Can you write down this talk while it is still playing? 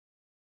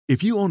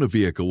If you own a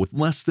vehicle with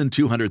less than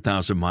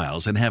 200,000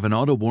 miles and have an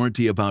auto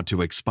warranty about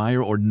to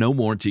expire or no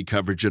warranty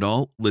coverage at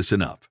all,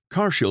 listen up.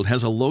 CarShield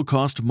has a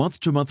low-cost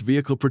month-to-month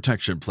vehicle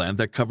protection plan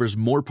that covers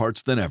more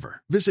parts than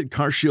ever. Visit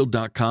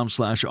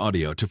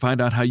carshield.com/audio to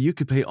find out how you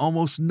could pay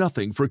almost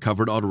nothing for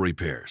covered auto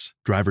repairs.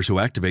 Drivers who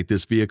activate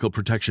this vehicle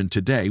protection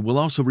today will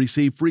also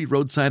receive free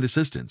roadside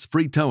assistance,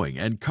 free towing,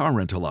 and car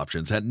rental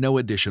options at no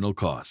additional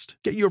cost.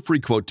 Get your free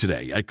quote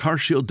today at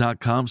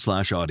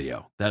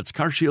carshield.com/audio. That's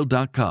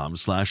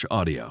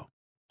carshield.com/audio.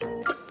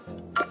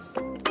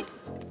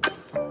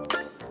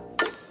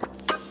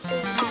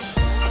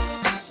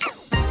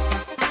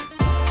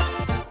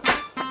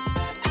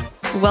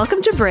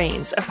 Welcome to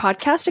Brains, a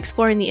podcast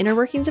exploring the inner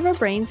workings of our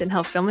brains and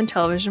how film and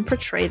television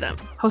portray them.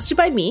 Hosted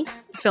by me,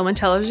 film and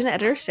television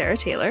editor Sarah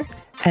Taylor.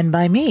 And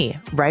by me,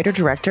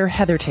 writer-director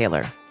Heather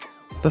Taylor.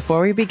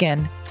 Before we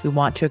begin, we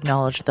want to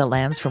acknowledge the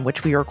lands from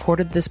which we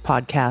recorded this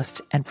podcast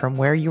and from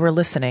where you are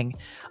listening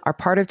are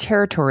part of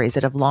territories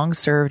that have long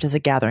served as a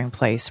gathering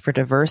place for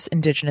diverse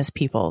Indigenous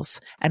peoples,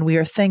 and we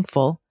are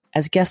thankful,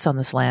 as guests on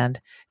this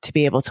land, to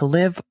be able to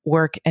live,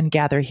 work, and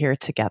gather here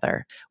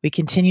together. We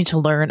continue to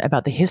learn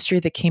about the history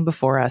that came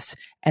before us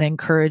and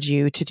encourage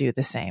you to do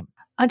the same.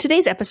 On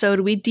today's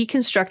episode, we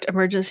deconstruct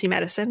emergency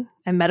medicine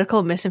and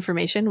medical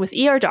misinformation with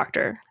ER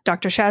doctor,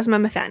 Dr.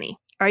 Shazma Mithani.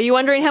 Are you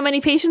wondering how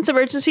many patients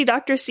emergency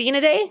doctors see in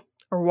a day?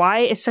 Or why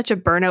it's such a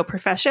burnout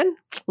profession?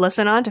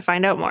 Listen on to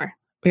find out more.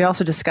 We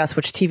also discuss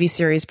which TV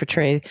series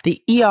portray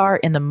the ER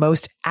in the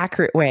most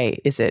accurate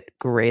way. Is it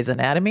Grey's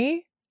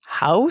Anatomy?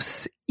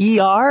 House?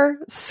 ER?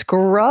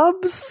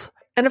 Scrubs?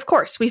 And of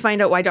course, we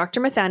find out why Dr.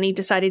 Mithani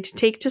decided to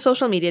take to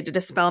social media to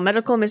dispel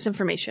medical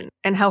misinformation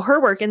and how her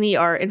work in the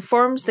ER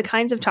informs the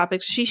kinds of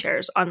topics she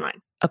shares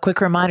online. A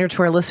quick reminder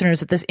to our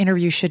listeners that this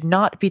interview should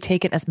not be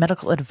taken as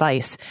medical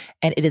advice,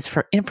 and it is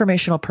for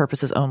informational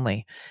purposes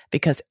only.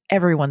 Because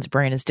everyone's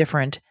brain is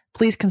different,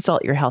 please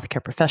consult your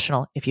healthcare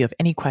professional if you have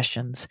any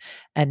questions.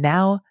 And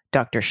now,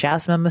 Dr.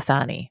 Shazma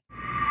Mithani.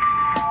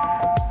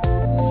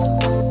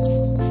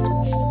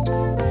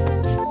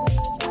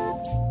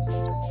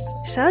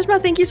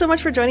 Shazma, thank you so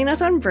much for joining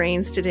us on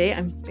Brains today.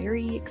 I'm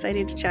very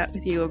excited to chat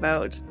with you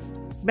about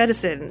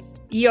medicine,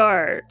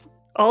 ER,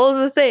 all of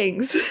the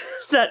things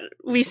that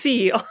we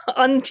see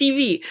on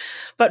TV.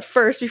 But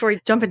first, before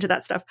we jump into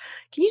that stuff,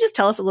 can you just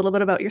tell us a little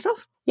bit about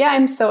yourself? Yeah,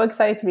 I'm so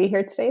excited to be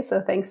here today.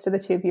 So thanks to the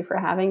two of you for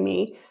having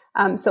me.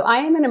 So I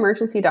am an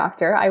emergency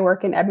doctor. I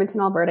work in Edmonton,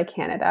 Alberta,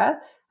 Canada.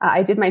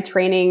 I did my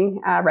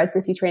training,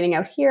 residency training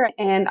out here,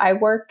 and I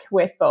work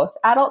with both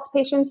adult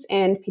patients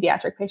and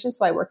pediatric patients.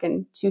 So I work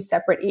in two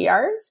separate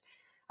ERs.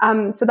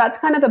 So that's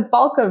kind of the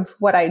bulk of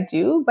what I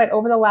do. But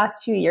over the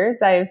last few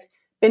years, I've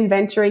been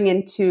venturing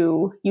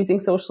into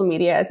using social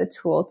media as a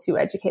tool to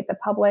educate the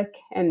public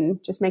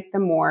and just make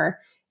them more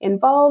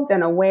involved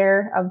and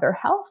aware of their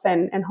health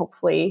and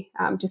hopefully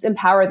just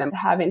empower them to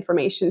have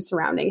information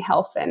surrounding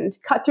health and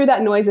cut through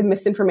that noise of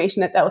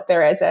misinformation that's out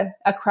there as a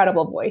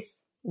credible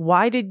voice.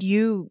 Why did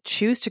you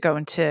choose to go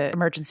into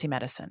emergency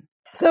medicine?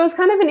 So it was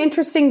kind of an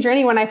interesting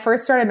journey. When I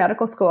first started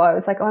medical school, I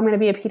was like, oh, I'm going to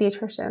be a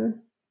pediatrician.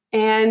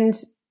 And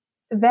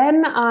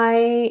then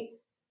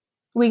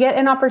we get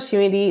an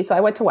opportunity. So I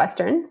went to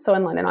Western, so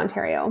in London,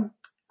 Ontario.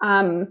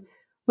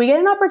 We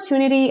get an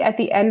opportunity at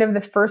the end of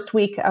the first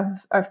week of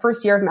our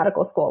first year of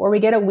medical school, where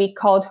we get a week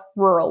called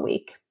Rural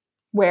Week,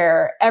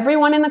 where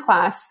everyone in the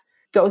class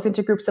goes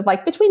into groups of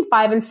like between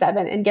 5 and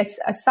 7 and gets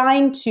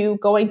assigned to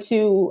going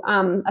to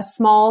a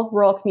small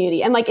rural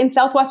community. And like in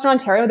Southwestern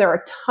Ontario, there are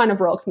a ton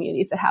of rural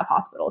communities that have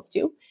hospitals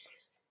too.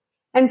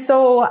 And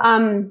so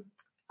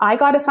I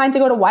got assigned to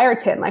go to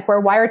Wyerton, like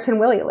where Wyerton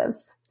Willie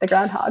lives, the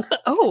groundhog.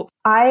 Oh.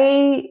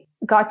 I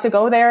got to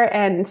go there,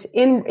 and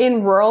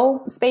in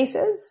rural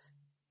spaces,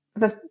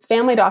 the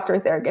family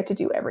doctors there get to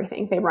do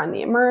everything. They run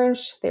the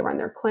Emerge, they run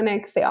their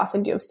clinics, they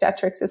often do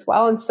obstetrics as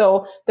well. And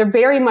so they're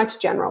very much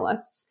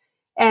generalists.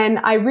 And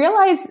I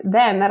realized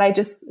then that I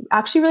just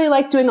actually really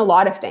like doing a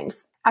lot of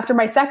things. After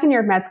my second year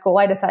of med school,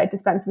 I decided to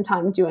spend some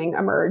time doing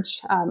Emerge,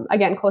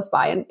 again, close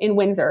by in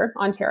Windsor,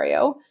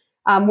 Ontario,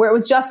 where it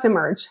was just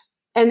Emerge.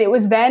 And it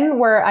was then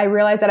where I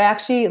realized that I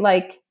actually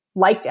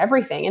liked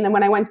everything. And then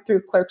when I went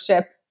through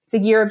clerkship,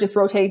 it's a year of just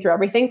rotating through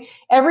everything.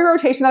 Every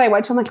rotation that I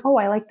went to, I'm like, oh,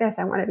 I like this.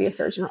 I want to be a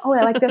surgeon. Oh,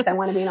 I like this. I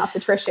want to be an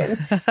obstetrician.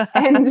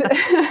 And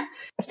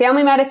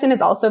family medicine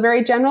is also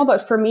very general.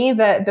 But for me,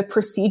 the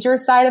procedure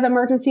side of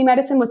emergency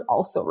medicine was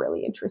also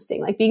really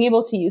interesting. Like being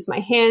able to use my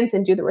hands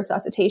and do the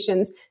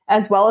resuscitations,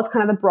 as well as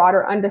kind of the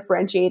broader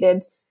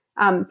undifferentiated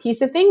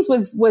piece of things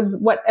was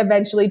what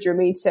eventually drew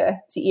me to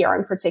ER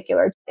in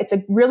particular. It's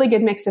a really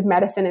good mix of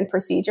medicine and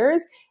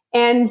procedures.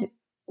 And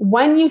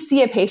when you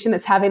see a patient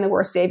that's having the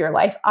worst day of your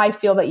life, I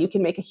feel that you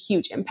can make a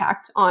huge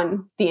impact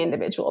on the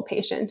individual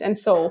patient. And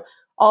so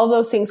all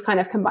those things kind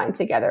of combined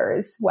together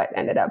is what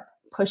ended up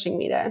pushing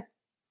me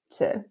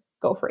to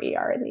go for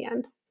ER in the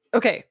end.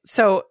 Okay,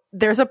 so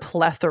there's a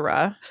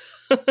plethora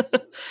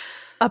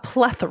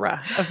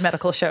of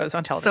medical shows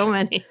on television. So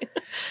many.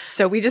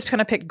 So we just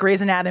kind of picked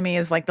Grey's Anatomy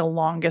as like the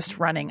longest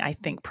running, I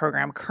think,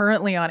 program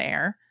currently on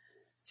air.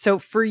 So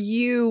for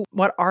you,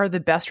 what are the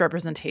best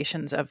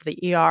representations of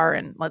the ER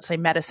and, let's say,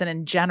 medicine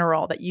in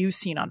general that you've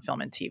seen on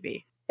film and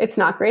TV? It's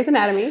not Grey's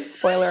Anatomy,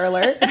 spoiler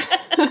alert.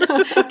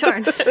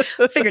 Darn.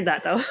 Figured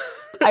that, though.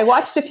 I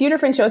watched a few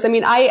different shows. I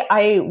mean,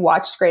 I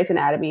watched Grey's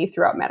Anatomy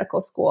throughout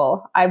medical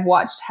school. I've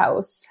watched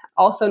House,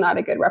 also not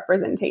a good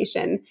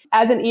representation.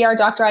 As an ER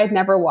doctor, I had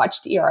never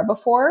watched ER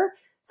before.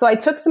 So I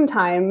took some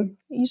time,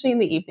 usually in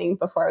the evening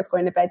before I was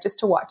going to bed, just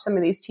to watch some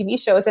of these TV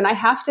shows. And I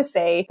have to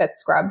say that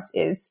Scrubs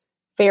is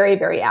very,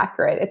 very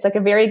accurate. It's like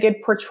a very good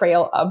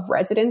portrayal of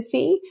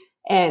residency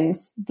and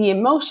the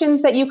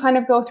emotions that you kind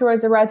of go through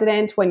as a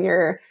resident when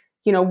you're,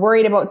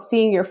 worried about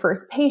seeing your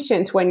first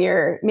patient, when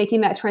you're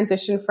making that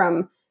transition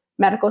from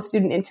medical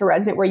student into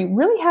resident, where you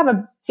really have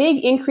a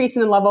big increase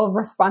in the level of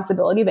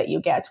responsibility that you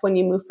get when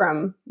you move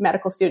from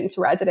medical student to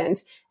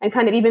resident, and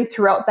kind of even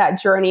throughout that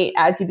journey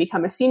as you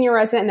become a senior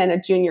resident and then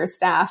a junior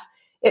staff.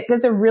 It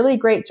does a really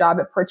great job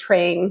at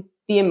portraying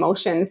the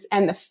emotions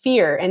and the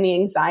fear and the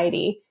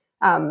anxiety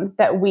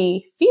that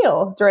we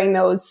feel during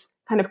those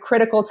kind of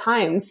critical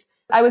times.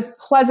 I was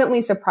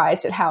pleasantly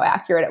surprised at how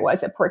accurate it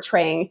was at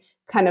portraying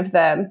kind of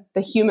the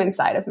human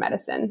side of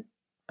medicine.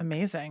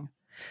 Amazing.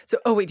 So,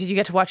 did you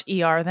get to watch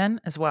ER then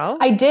as well?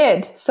 I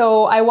did.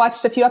 So I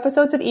watched a few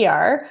episodes of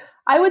ER.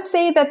 I would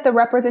say that the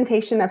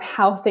representation of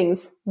how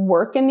things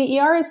work in the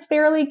ER is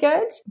fairly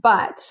good,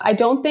 but I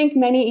don't think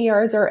many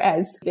ERs are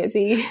as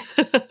busy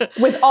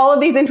with all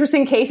of these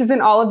interesting cases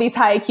and all of these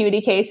high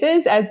acuity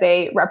cases as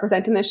they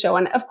represent in the show.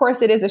 And of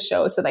course, it is a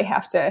show, so they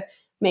have to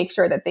make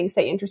sure that things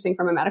stay interesting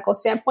from a medical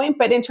standpoint.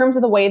 But in terms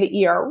of the way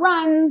the ER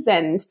runs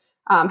and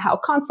how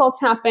consults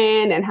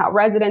happen and how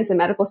residents and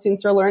medical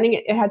students are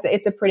learning,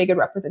 it's a pretty good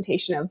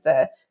representation of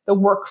the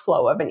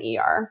workflow of an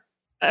ER.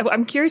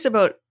 I'm curious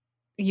about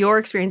your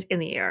experience in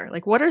the ER.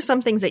 Like, what are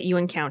some things that you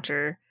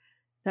encounter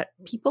that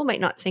people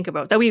might not think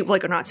about, that we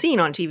are not seeing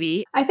on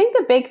TV? I think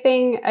the big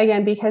thing,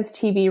 again, because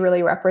TV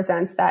really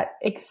represents that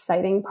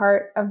exciting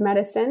part of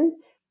medicine,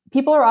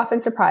 people are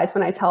often surprised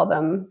when I tell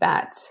them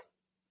that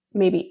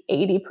maybe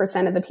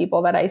 80% of the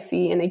people that I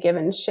see in a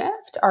given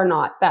shift are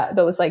not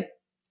those like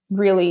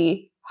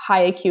really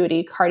high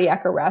acuity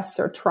cardiac arrests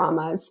or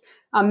traumas.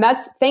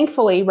 That's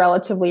thankfully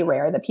relatively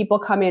rare, that people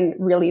come in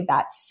really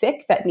that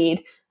sick that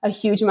need a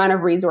huge amount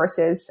of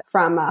resources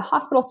from a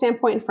hospital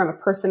standpoint, from a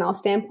personnel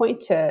standpoint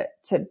to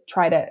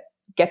try to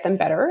get them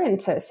better and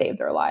to save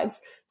their lives.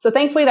 So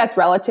thankfully that's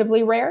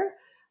relatively rare.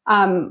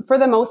 For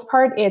the most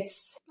part,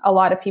 it's a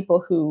lot of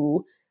people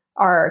who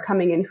are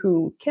coming in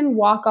who can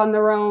walk on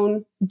their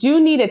own,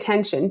 do need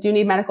attention, do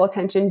need medical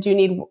attention, do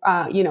need,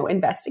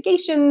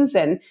 investigations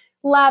and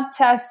lab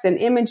tests and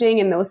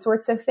imaging and those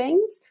sorts of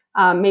things.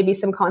 Maybe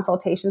some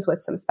consultations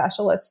with some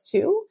specialists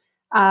too.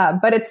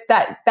 But it's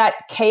that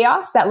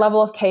chaos, that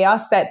level of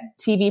chaos that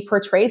TV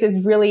portrays is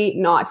really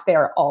not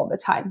there all the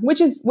time, which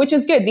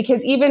is good,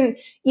 because even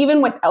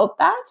without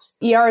that,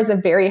 ER is a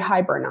very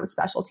high burnout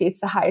specialty.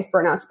 It's the highest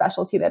burnout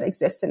specialty that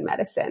exists in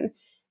medicine.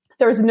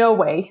 There's no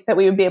way that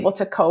we would be able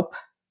to cope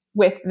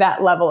with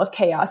that level of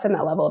chaos and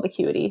that level of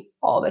acuity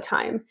all the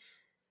time.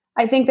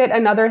 I think that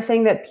another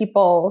thing that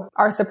people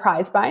are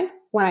surprised by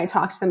when I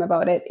talk to them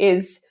about it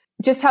is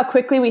just how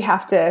quickly we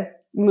have to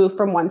move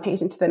from one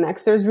patient to the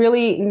next. There's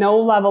really no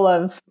level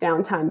of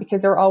downtime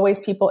because there are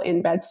always people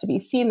in beds to be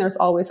seen. There's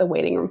always a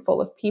waiting room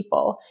full of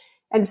people.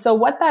 And so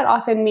what that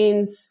often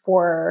means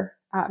for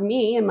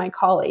me and my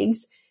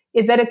colleagues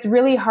is that it's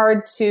really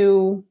hard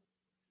to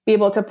be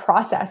able to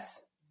process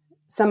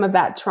some of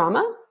that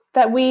trauma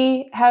that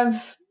we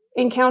have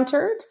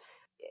encountered.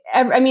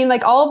 I mean,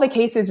 like all of the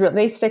cases,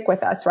 they stick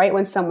with us, right?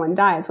 When someone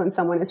dies, when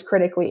someone is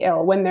critically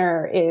ill, when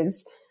there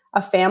is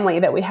a family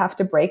that we have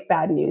to break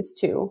bad news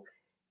to.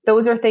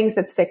 Those are things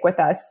that stick with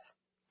us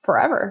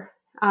forever.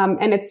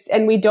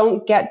 And we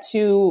don't get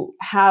to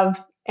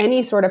have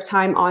any sort of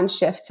time on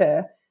shift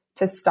to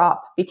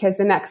stop, because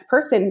the next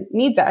person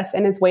needs us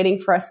and is waiting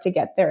for us to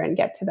get there and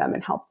get to them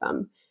and help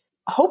them.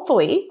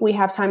 Hopefully we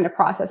have time to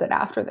process it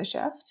after the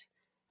shift.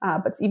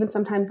 But even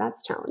sometimes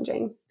that's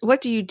challenging.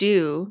 What do you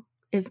do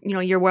if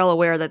you're well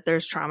aware that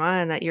there's trauma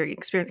and that you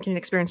can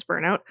experience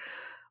burnout?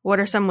 What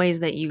are some ways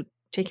that you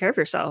take care of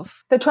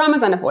yourself? The trauma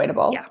is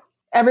unavoidable. Yeah.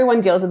 Everyone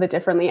deals with it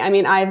differently. I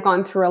mean, I've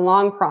gone through a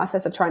long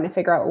process of trying to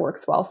figure out what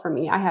works well for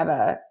me. I have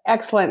an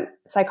excellent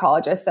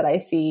psychologist that I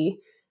see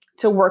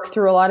to work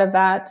through a lot of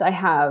that. I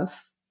have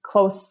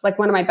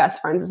one of my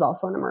best friends is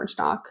also an emerg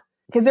doc.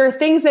 Because there are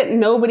things that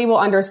nobody will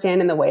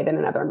understand in the way that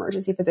another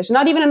emergency physician,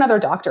 not even another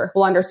doctor,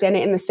 will understand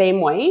it in the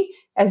same way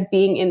as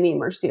being in the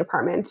emergency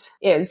department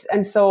is.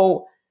 And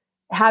so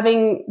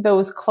having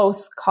those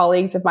close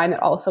colleagues of mine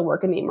that also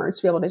work in the emerg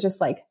to be able to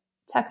just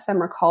text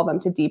them or call them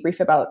to debrief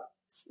about,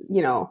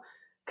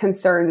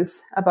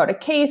 concerns about a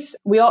case.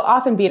 We all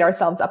often beat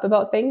ourselves up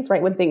about things,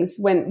 right?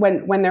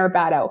 When there are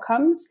bad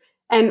outcomes.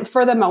 And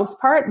for the most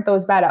part,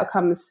 those bad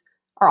outcomes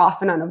are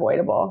often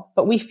unavoidable,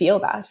 but we feel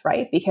that,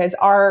 right? Because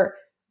our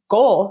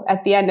goal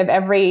at the end of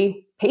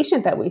every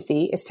patient that we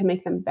see is to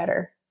make them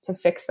better, to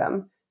fix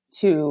them,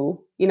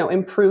 to,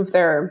 improve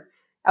their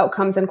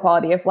outcomes and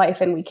quality of life.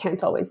 And we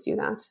can't always do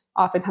that.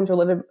 Oftentimes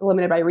we're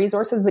limited by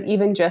resources, but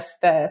even just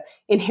the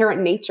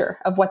inherent nature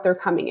of what they're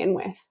coming in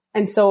with.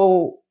 And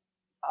so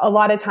a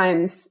lot of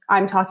times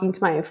I'm talking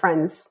to my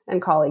friends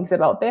and colleagues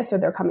about this, or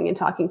they're coming and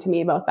talking to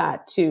me about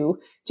that too.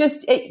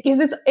 Just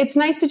because it's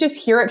nice to just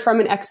hear it from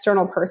an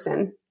external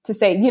person to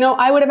say,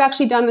 I would have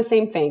actually done the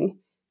same thing.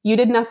 You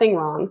did nothing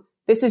wrong.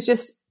 This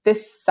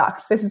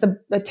sucks. This is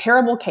a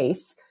terrible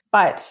case,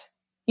 but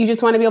you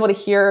just want to be able to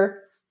hear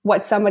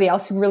what somebody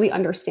else who really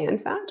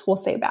understands that will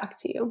say back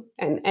to you,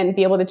 and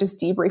be able to just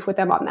debrief with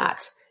them on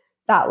that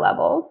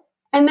level.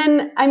 And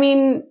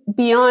then,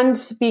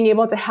 beyond being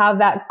able to have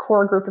that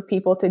core group of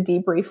people to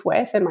debrief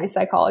with and my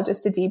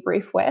psychologist to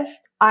debrief with,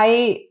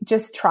 I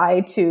just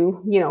try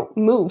to,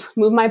 move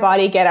my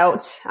body, get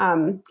out.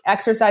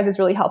 Exercise is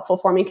really helpful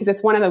for me because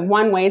it's one of the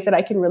ways that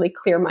I can really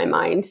clear my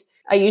mind.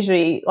 I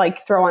usually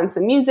throw on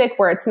some music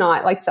where it's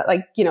not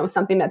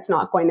something that's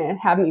not going to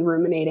have me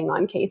ruminating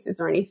on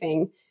cases or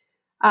anything.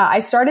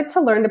 I started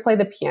to learn to play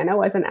the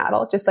piano as an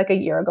adult, just a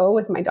year ago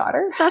with my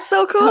daughter. That's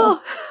so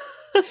cool.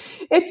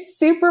 It's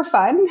super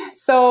fun.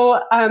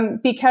 So,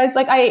 because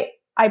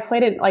I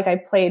played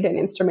an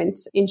instrument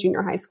in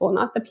junior high school,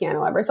 not the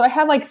piano ever. So I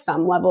have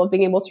some level of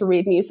being able to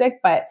read music,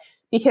 but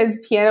because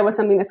piano was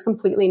something that's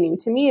completely new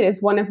to me, it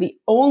is one of the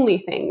only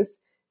things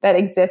that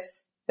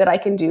exists that I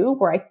can do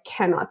where I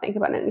cannot think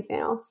about anything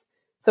else.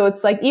 So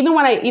it's even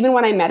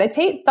when I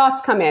meditate,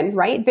 thoughts come in,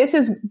 right? This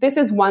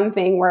is one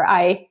thing where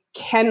I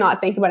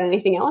cannot think about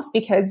anything else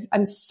because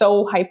I'm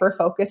so hyper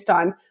focused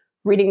on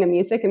reading the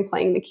music and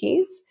playing the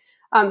keys.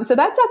 So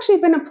that's actually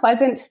been a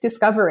pleasant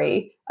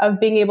discovery of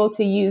being able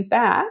to use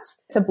that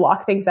to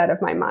block things out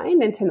of my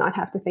mind and to not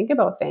have to think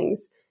about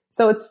things.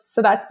 So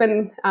that's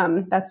been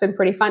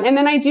pretty fun. And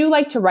then I do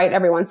like to write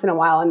every once in a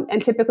while.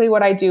 And typically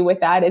what I do with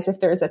that is if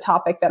there's a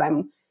topic that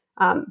I'm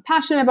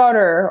passionate about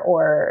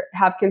or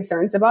have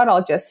concerns about,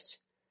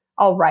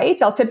 I'll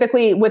write. I'll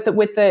typically with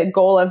the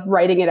goal of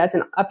writing it as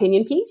an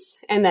opinion piece.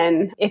 And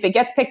then if it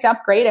gets picked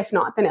up, great. If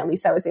not, then at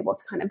least I was able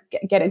to kind of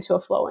get into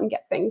a flow and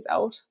get things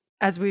out.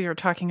 As we were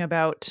talking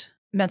about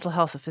mental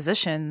health of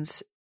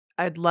physicians,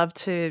 I'd love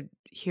to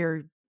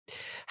hear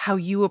how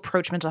you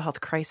approach mental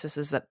health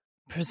crises that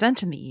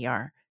present in the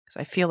ER.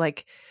 Because I feel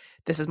like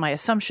this is my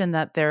assumption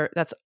that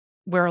that's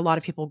where a lot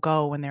of people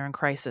go when they're in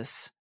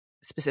crisis,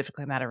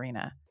 specifically in that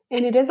arena.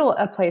 And it is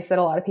a place that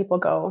a lot of people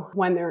go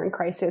when they're in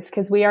crisis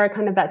because we are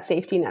kind of that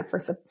safety net for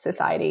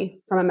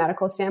society from a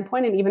medical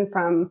standpoint and even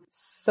from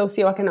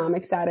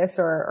socioeconomic status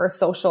or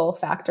social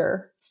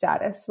factor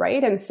status,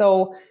 right? And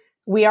so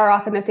we are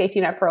often the safety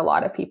net for a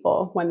lot of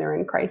people when they're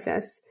in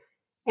crisis.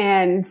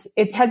 And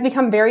it has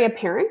become very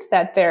apparent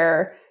that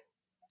there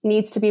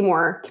needs to be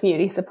more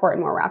community support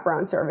and more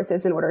wraparound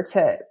services in order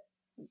to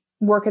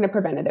work in a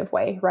preventative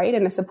way, right?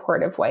 In a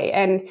supportive way.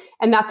 And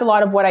that's a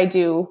lot of what I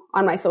do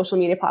on my social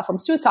media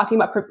platforms too, is talking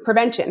about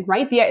prevention,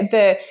 right?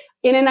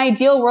 In an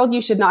ideal world,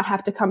 you should not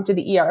have to come to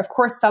the ER. Of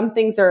course, some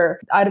things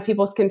are out of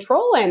people's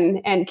control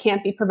and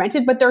can't be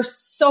prevented, but there's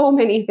so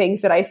many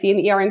things that I see in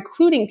the ER,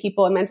 including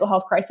people in mental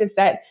health crisis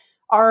that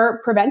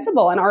are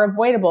preventable and are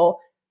avoidable.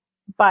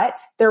 But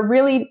there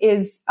really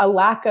is a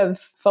lack of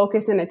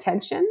focus and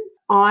attention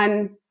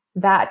on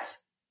that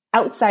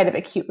outside of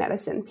acute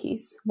medicine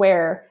piece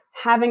where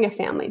having a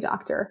family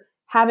doctor,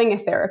 having a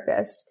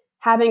therapist,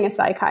 having a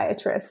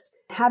psychiatrist,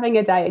 having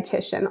a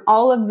dietitian,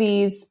 all of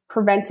these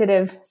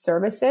preventative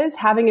services,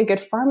 having a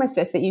good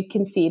pharmacist that you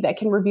can see that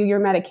can review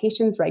your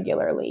medications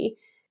regularly.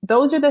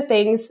 Those are the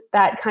things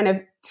that kind of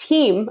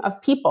team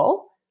of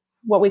people,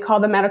 what we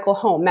call the medical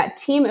home, that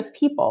team of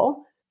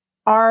people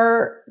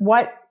are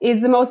what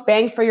is the most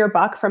bang for your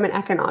buck from an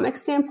economic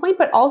standpoint,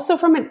 but also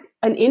from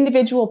an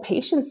individual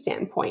patient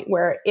standpoint,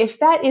 where if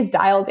that is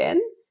dialed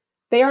in,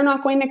 they are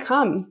not going to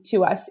come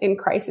to us in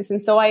crisis.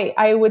 And so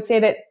I would say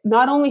that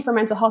not only for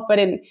mental health, but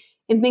in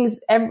things,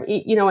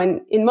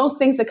 in most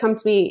things that come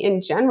to me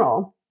in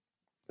general,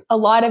 a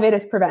lot of it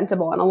is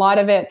preventable and a lot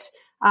of it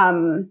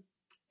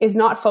is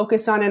not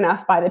focused on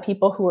enough by the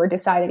people who are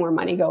deciding where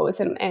money goes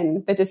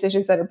and the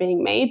decisions that are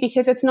being made,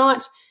 because it's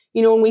not,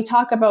 when we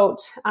talk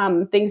about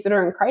things that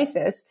are in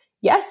crisis,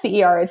 yes,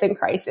 the ER is in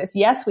crisis.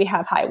 Yes, we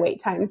have high wait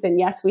times. And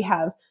yes, we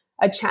have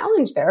a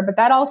challenge there, but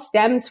that all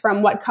stems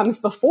from what comes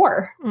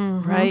before.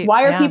 Mm-hmm. Right.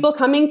 Why are people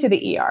coming to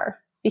the ER?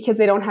 Because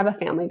they don't have a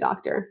family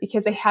doctor,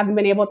 because they haven't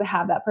been able to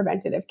have that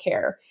preventative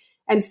care.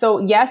 And so,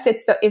 yes,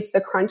 it's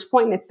the crunch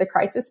point and it's the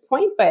crisis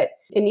point, but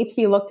it needs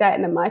to be looked at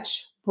in a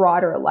much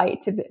broader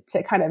light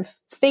to kind of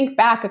think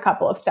back a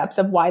couple of steps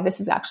of why this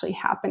is actually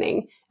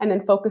happening and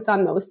then focus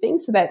on those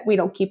things so that we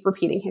don't keep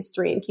repeating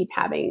history and keep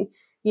having,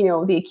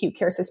 the acute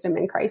care system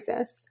in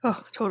crisis.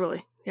 Oh,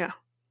 totally. Yeah.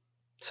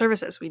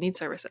 Services. We need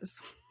services.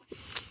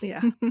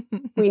 Yeah.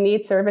 We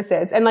need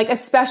services. And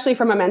especially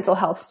from a mental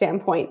health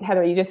standpoint,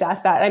 Heather, you just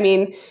asked that. I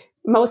mean,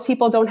 most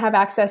people don't have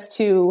access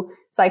to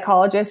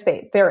psychologists.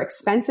 They're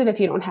expensive if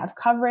you don't have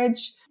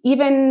coverage.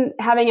 Even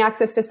having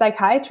access to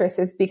psychiatrists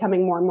is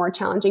becoming more and more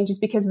challenging just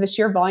because of the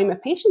sheer volume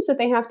of patients that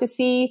they have to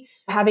see.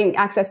 Having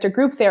access to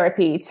group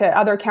therapy, to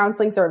other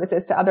counseling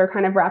services, to other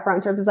kind of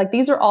wraparound services. Like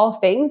these are all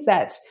things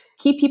that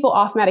keep people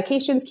off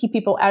medications, keep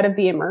people out of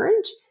the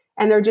emerge.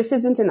 And there just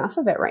isn't enough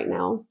of it right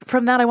now.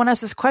 From that, I want to ask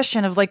this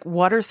question of like,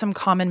 what are some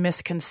common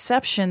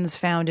misconceptions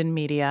found in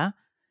media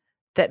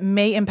that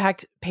may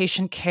impact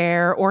patient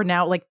care, or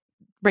now like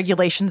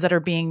regulations that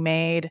are being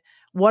made?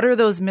 What are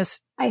those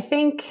I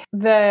think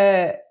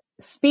the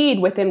speed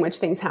within which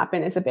things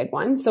happen is a big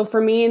one. So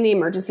for me in the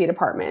emergency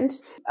department,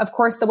 of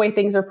course, the way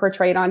things are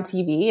portrayed on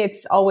TV,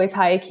 it's always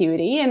high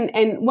acuity.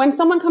 And when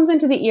someone comes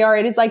into the ER,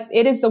 it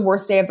is the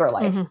worst day of their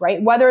life,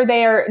 right? Whether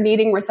they are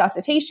needing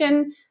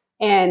resuscitation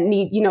and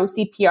need,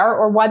 CPR,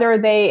 or whether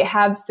they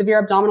have severe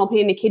abdominal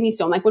pain and a kidney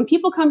stone. Like when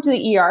people come to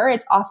the ER,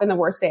 it's often the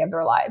worst day of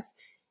their lives.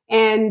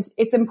 And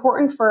it's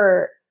important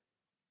for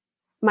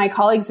my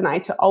colleagues and I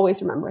to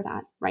always remember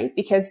that, right?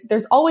 Because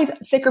there's always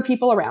sicker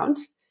people around.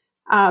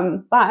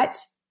 But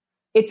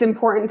it's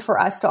important for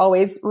us to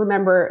always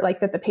remember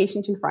like that the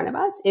patient in front of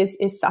us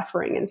is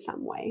suffering in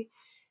some way.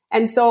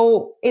 And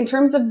so in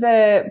terms of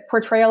the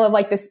portrayal of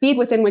like the speed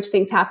within which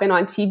things happen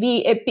on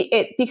TV,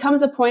 it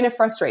becomes a point of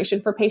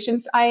frustration for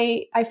patients,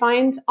 I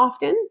find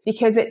often,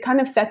 because it kind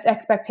of sets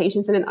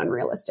expectations in an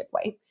unrealistic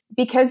way.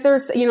 Because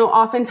there's,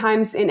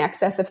 oftentimes in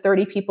excess of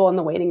 30 people in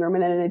the waiting room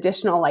and then an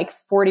additional like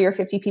 40 or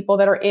 50 people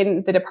that are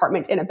in the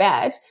department in a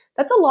bed,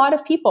 that's a lot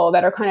of people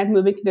that are kind of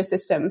moving through the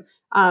system.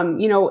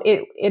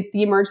 The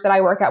emerge that I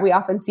work at, we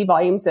often see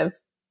volumes of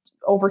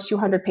over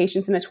 200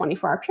 patients in a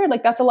 24-hour period.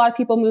 Like that's a lot of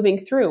people moving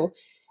through.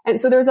 And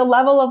so there's a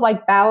level of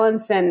like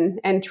balance and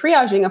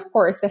triaging, of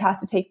course, that has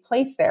to take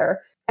place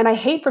there. And I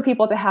hate for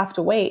people to have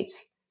to wait,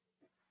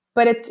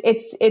 but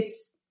it's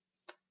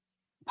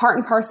part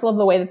and parcel of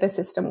the way that the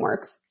system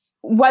works.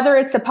 Whether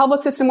it's a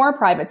public system or a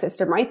private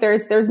system, right?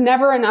 There's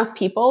never enough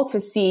people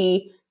to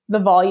see the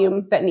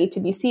volume that need to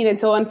be seen. And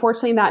so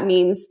unfortunately, that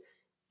means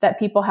that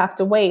people have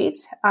to wait.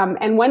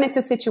 And when it's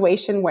a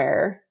situation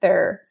where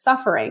they're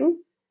suffering,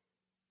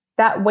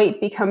 that wait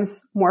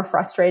becomes more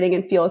frustrating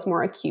and feels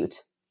more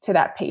acute to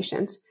that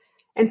patient.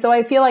 And so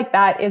I feel like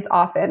that is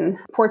often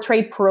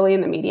portrayed poorly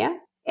in the media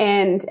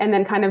and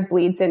then kind of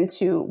bleeds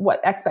into what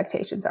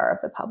expectations are of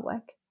the public.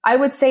 I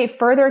would say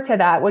further to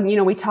that, when,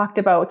 we talked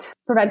about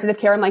preventative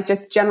care and like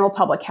just general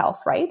public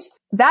health, right?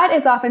 That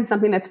is often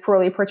something that's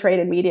poorly portrayed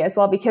in media as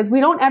well, because we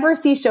don't ever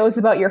see shows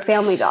about your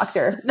family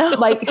doctor. No.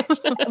 Like,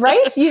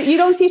 right? You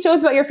don't see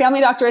shows about your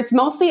family doctor. It's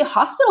mostly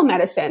hospital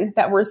medicine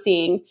that we're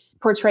seeing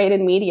portrayed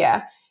in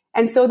media.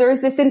 And so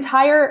there's this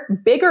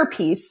entire bigger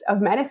piece of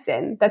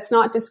medicine that's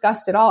not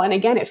discussed at all. And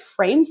again, it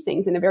frames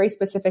things in a very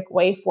specific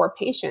way for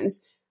patients.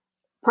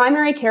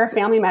 Primary care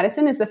family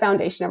medicine is the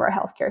foundation of our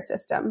healthcare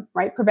system,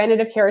 right?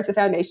 Preventative care is the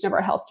foundation of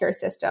our healthcare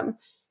system.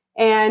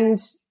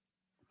 And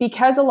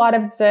because a lot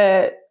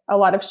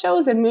of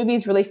shows and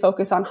movies really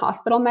focus on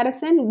hospital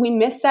medicine, we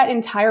miss that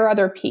entire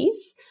other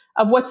piece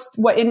of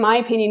what in my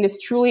opinion is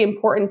truly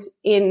important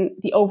in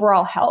the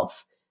overall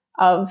health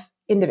of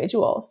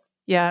individuals.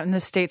 Yeah, in the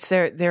States,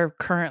 they're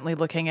currently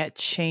looking at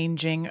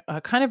changing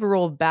kind of a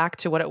rule back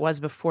to what it was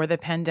before the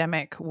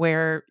pandemic,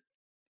 where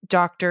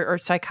doctor or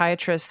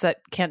psychiatrists that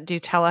can't do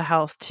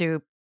telehealth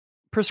to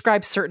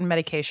prescribe certain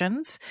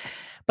medications,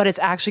 but it's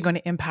actually going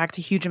to impact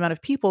a huge amount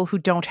of people who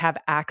don't have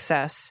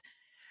access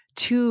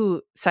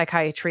to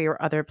psychiatry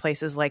or other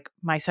places. Like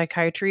my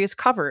psychiatry is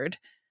covered,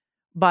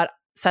 but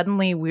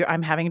suddenly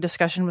I'm having a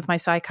discussion with my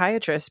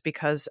psychiatrist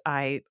because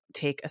I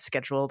take a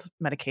scheduled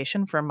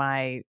medication for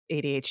my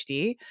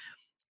ADHD.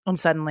 And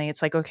suddenly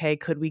it's like, okay,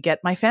 could we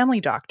get my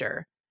family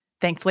doctor?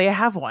 Thankfully, I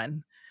have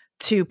one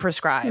to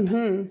prescribe,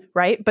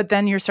 right? But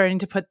then you're starting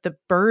to put the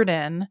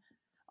burden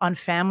on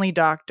family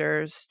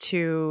doctors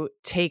to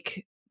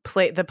take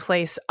the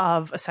place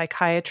of a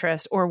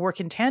psychiatrist or work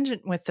in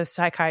tangent with the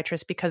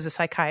psychiatrist, because the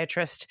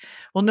psychiatrist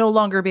will no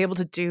longer be able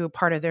to do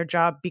part of their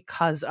job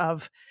because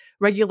of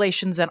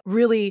regulations that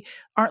really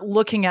aren't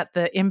looking at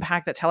the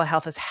impact that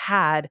telehealth has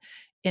had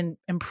in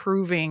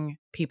improving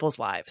people's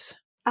lives.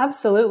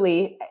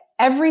 Absolutely.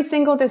 Every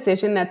single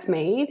decision that's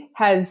made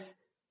has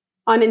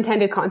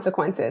unintended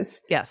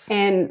consequences. Yes.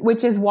 And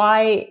which is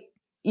why,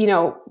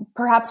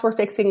 perhaps we're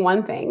fixing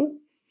one thing,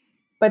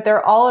 but there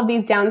are all of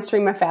these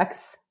downstream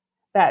effects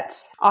that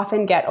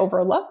often get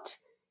overlooked,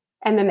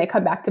 and then they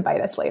come back to bite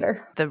us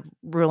later. The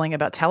ruling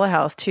about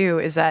telehealth too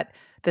is that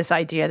this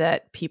idea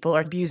that people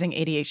are abusing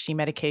ADHD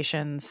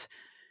medications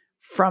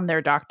from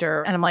their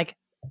doctor. And I'm like,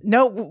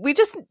 no, we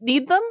just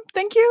need them.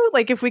 Thank you.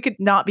 Like if we could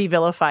not be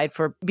vilified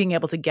for being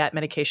able to get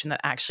medication that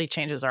actually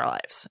changes our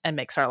lives and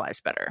makes our lives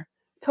better.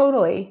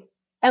 Totally.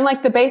 And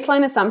like the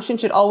baseline assumption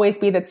should always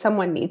be that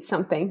someone needs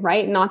something,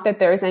 right? Not that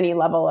there's any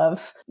level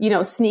of,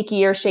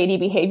 sneaky or shady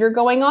behavior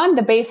going on.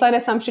 The baseline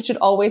assumption should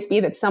always be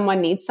that someone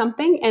needs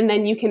something, and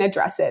then you can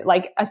address it,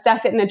 like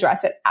assess it and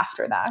address it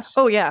after that.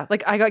 Oh yeah.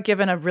 Like I got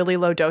given a really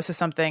low dose of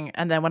something.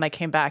 And then when I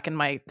came back and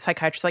my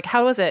psychiatrist like,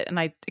 how was it? And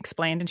I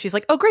explained and she's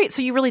like, oh great.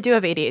 So you really do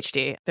have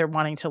ADHD. They're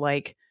wanting to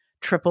like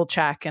triple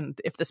check, and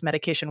if this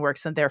medication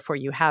works and therefore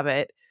you have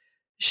it,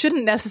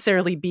 shouldn't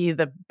necessarily be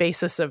the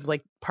basis of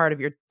like part of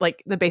your,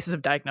 like the basis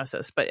of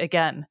diagnosis. But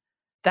again,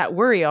 that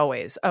worry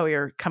always, oh,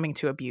 you're coming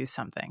to abuse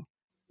something.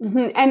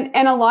 Mm-hmm.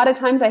 And a lot of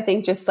times I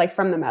think just like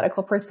from the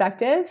medical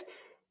perspective,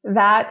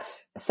 that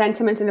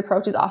sentiment and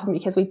approach is often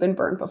because we've been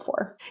burned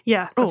before.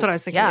 Yeah, that's what I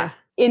was thinking. Yeah.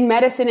 In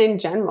medicine in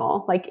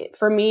general, like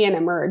for me and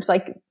Emerge,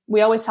 like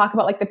we always talk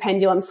about like the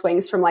pendulum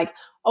swings from like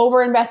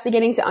over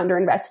investigating to under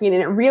investigating.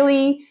 And it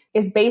really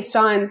is based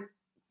on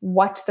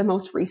what the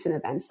most recent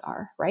events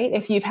are, right?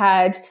 If you've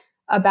had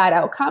a bad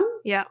outcome,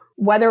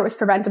 whether it was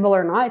preventable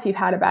or not, if you've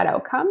had a bad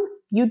outcome,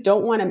 you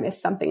don't want to miss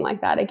something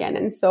like that again.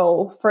 And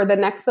so for the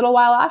next little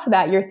while after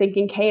that, you're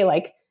thinking, okay,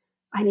 like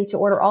I need to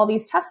order all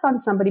these tests on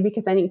somebody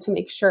because I need to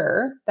make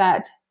sure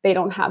that they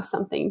don't have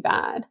something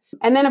bad.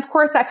 And then of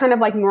course that kind of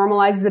like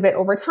normalizes a bit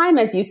over time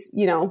as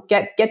you know,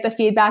 get the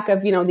feedback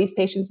of, you know, these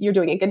patients, you're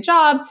doing a good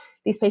job.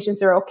 These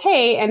patients are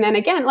okay. And then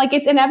again, like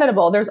it's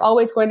inevitable. There's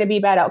always going to be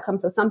bad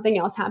outcomes. So something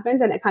else happens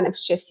and it kind of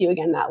shifts you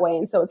again that way.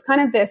 And so it's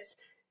kind of this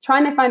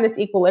trying to find this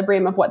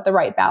equilibrium of what the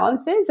right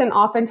balance is. And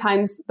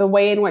oftentimes the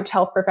way in which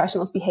health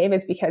professionals behave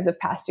is because of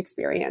past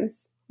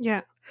experience.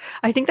 Yeah.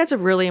 I think that's a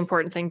really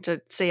important thing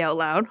to say out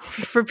loud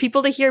for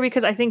people to hear,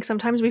 because I think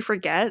sometimes we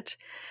forget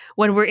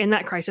when we're in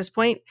that crisis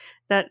point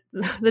that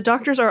the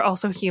doctors are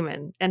also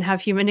human and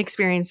have human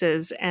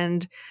experiences.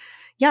 And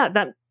yeah,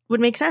 that would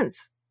make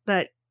sense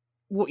that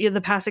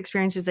the past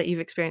experiences that you've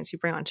experienced, you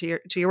bring on to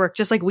your work,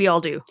 just like we all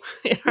do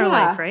in our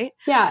life, right?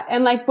 Yeah.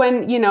 And like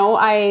when, you know,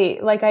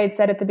 like I had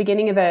said at the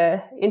beginning of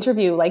the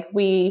interview, like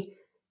we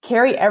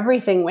carry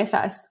everything with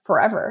us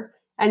forever.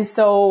 And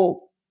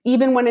so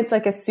even when it's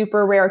like a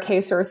super rare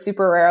case or a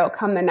super rare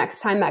outcome, the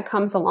next time that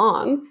comes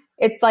along,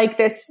 it's like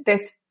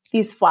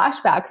these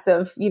flashbacks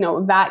of, you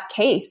know, that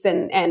case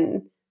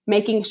and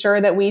making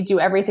sure that we do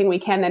everything we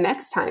can the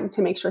next time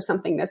to make sure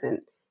something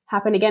doesn't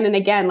happen again and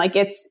again. Like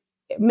it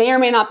may or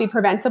may not be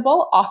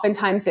preventable.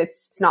 Oftentimes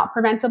it's not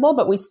preventable,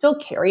 but we still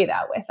carry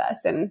that with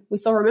us and we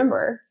still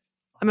remember.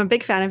 I'm a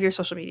big fan of your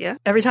social media.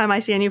 Every time I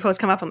see a new post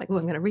come up, I'm like, oh,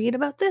 I'm going to read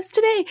about this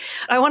today.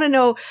 I want to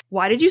know,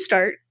 why did you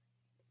start,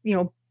 you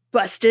know,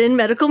 busting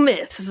medical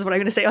myths? This is what I'm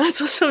going to say on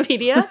social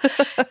media.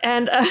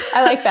 And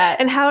I like that.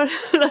 And how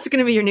that's going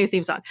to be your new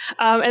theme song.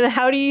 And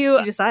how do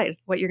you decide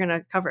what you're going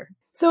to cover?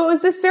 So it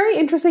was this very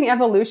interesting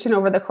evolution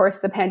over the course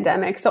of the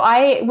pandemic. So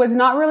I was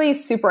not really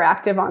super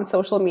active on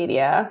social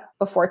media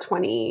before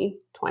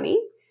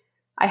 2020.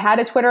 I had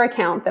a Twitter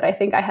account that I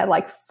think I had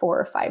like 4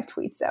 or 5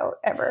 tweets out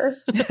ever.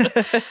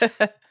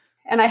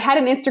 And I had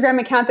an Instagram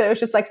account that was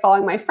just like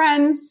following my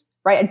friends,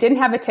 right? I didn't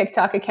have a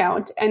TikTok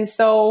account. And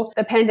so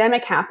the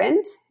pandemic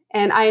happened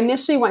and I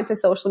initially went to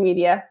social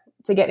media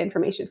to get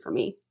information for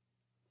me,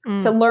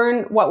 to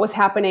learn what was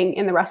happening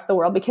in the rest of the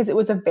world, because it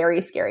was a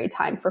very scary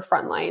time for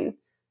frontline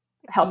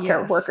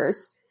healthcare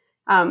workers.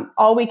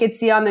 All we could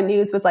see on the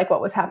news was like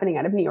what was happening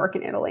out of New York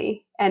and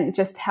Italy and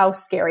just how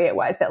scary it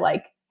was that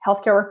like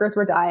healthcare workers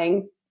were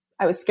dying.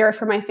 I was scared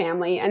for my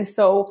family. And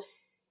so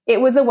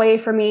it was a way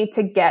for me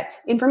to get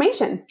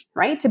information,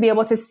 right? To be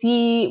able to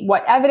see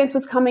what evidence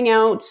was coming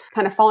out,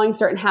 kind of following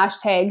certain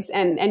hashtags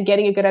and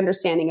getting a good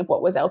understanding of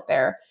what was out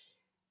there.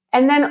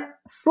 And then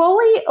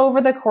slowly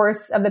over the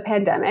course of the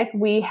pandemic,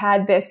 we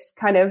had this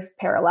kind of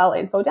parallel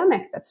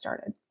infodemic that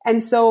started.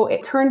 And so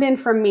it turned in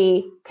from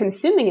me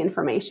consuming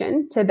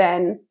information to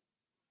then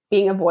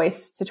being a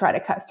voice to try to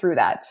cut through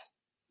that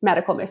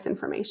medical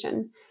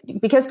misinformation.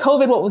 Because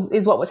COVID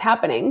is what was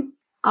happening,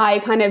 I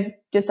kind of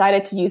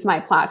decided to use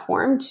my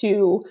platform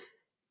to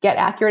get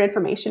accurate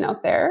information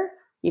out there,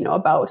 you know,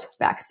 about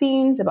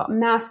vaccines, about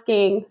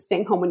masking,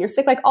 staying home when you're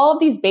sick, like all of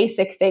these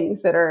basic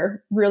things that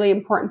are really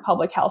important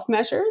public health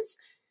measures,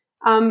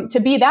 to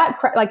be that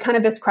like kind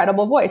of this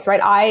credible voice,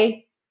 right?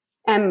 I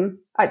am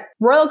a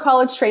Royal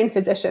College trained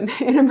physician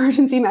in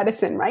emergency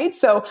medicine, right?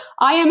 So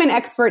I am an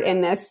expert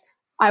in this.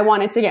 I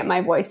wanted to get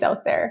my voice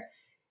out there.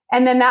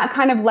 And then that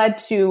kind of led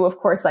to, of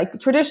course, like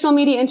traditional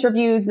media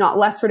interviews, not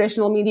less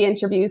traditional media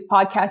interviews,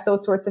 podcasts,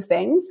 those sorts of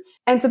things.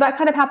 And so that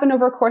kind of happened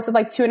over a course of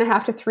like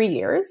 2.5 to 3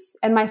 years.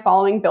 And my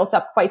following built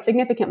up quite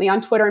significantly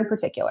on Twitter in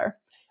particular.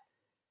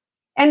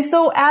 And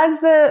so as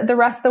the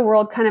rest of the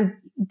world kind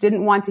of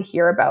didn't want to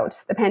hear about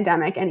the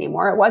pandemic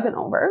anymore, it wasn't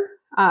over.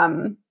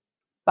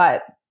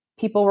 But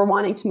people were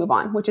wanting to move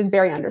on, which is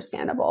very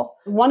understandable.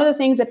 One of the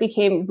things that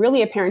became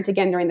really apparent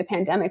again during the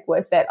pandemic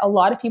was that a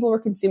lot of people were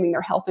consuming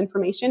their health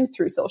information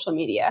through social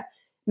media,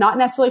 not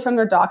necessarily from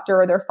their doctor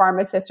or their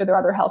pharmacist or their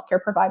other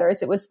healthcare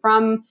providers. It was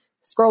from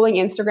scrolling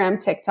Instagram,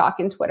 TikTok,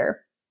 and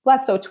Twitter.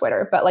 Less so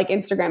Twitter, but like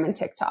Instagram and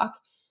TikTok.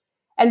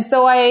 And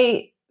so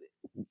I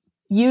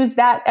used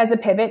that as a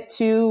pivot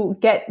to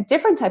get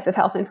different types of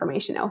health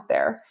information out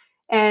there.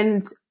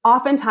 And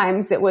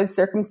oftentimes it was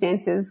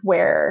circumstances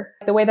where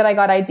the way that I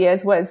got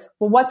ideas was,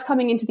 well, what's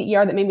coming into the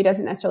ER that maybe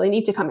doesn't necessarily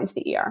need to come into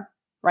the ER,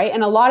 right?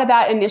 And a lot of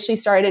that initially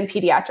started in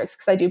pediatrics,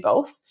 because I do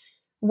both,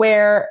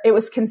 where it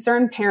was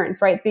concerned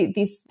parents, right?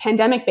 These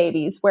pandemic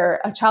babies where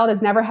a child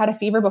has never had a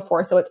fever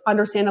before, so it's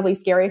understandably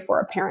scary for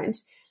a parent.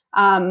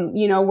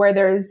 where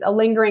there's a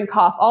lingering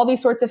cough, all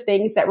these sorts of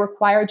things that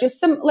require just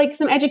some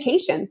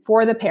education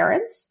for the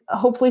parents,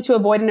 hopefully to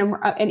avoid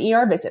an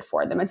ER visit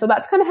for them. And so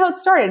that's kind of how it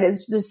started,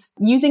 is just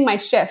using my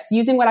shifts,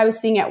 using what I was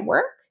seeing at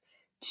work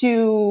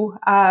to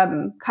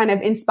kind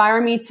of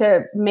inspire me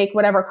to make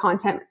whatever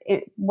content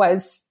it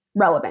was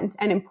relevant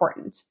and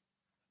important.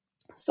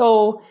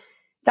 So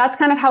that's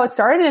kind of how it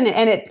started,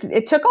 and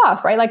it took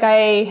off, right? Like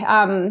I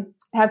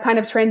have kind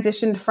of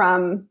transitioned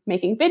from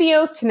making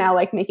videos to now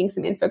like making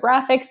some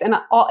infographics, and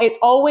it's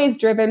always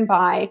driven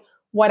by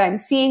what I'm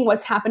seeing,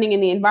 what's happening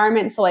in the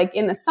environment. So like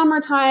in the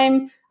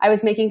summertime, I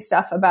was making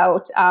stuff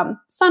about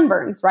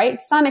sunburns, right?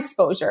 Sun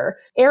exposure,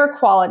 air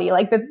quality,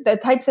 like the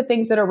types of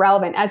things that are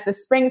relevant. As the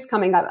spring's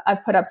coming up,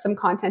 I've put up some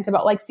content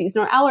about like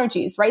seasonal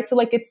allergies, right? So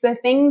like it's the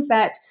things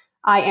that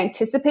I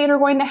anticipate are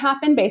going to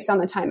happen based on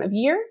the time of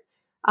year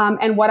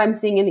and what I'm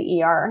seeing in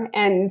the ER.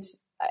 And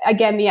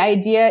again, the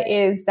idea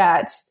is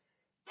that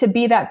to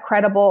be that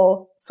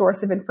credible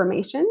source of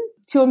information,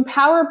 to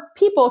empower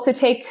people to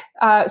take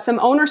some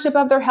ownership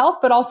of their health,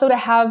 but also to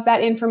have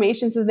that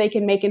information so that they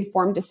can make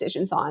informed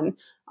decisions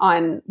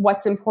on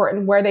what's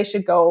important, where they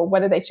should go,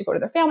 whether they should go to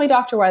their family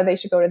doctor, whether they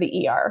should go to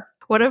the ER.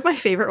 One of my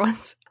favorite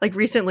ones, like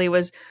recently,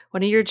 was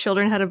one of your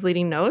children had a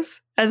bleeding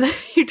nose. And then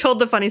you told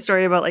the funny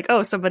story about like,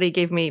 oh, somebody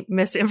gave me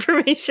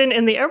misinformation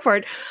in the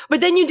airport. But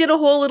then you did a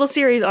whole little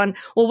series on,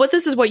 well,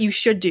 this is what you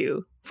should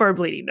do for a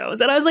bleeding nose.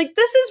 And I was like,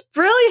 this is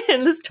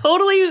brilliant. This is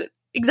totally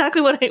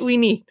exactly what we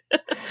need.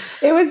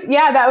 It was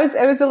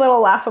a little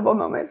laughable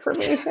moment for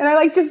me. And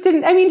I just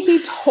didn't,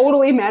 he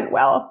totally meant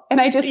well. And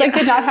I just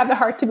did not have the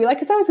heart to be like,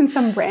 cause I was in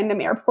some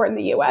random airport in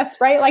the US,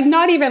 right? Like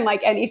not even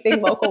like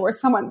anything local where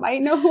someone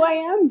might know who I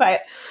am,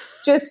 but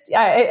just,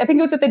 I think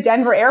it was at the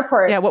Denver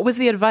airport. Yeah. What was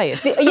the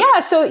advice? So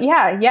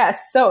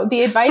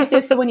the advice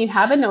is, so when you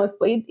have a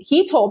nosebleed,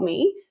 he told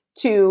me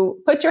to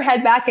put your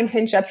head back and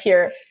pinch up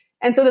here,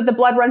 and so that the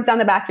blood runs down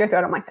the back of your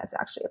throat. I'm like, that's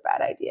actually a bad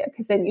idea,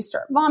 because then you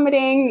start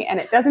vomiting and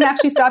it doesn't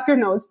actually stop your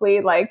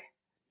nosebleed. Like,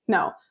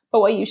 no.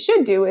 But what you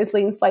should do is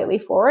lean slightly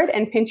forward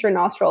and pinch your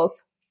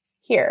nostrils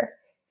here.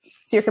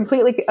 So you're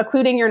completely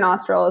occluding your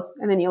nostrils,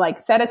 and then you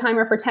set a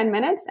timer for 10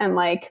 minutes, and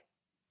 95%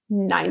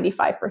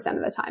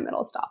 of the time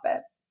it'll stop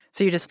it.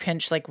 So you just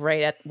pinch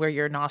right at where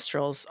your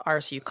nostrils are,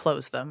 so you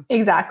close them.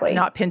 Exactly.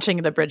 Not pinching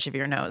the bridge of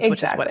your nose,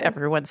 which is what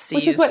everyone sees.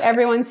 Which is what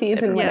everyone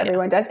sees and what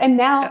everyone does. And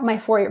now my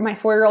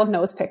 4-year-old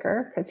nose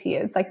picker, because he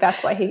is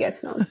that's why he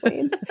gets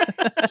nosebleeds.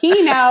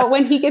 He now,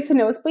 when he gets a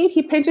nosebleed,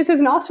 he pinches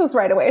his nostrils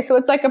right away. So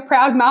it's like a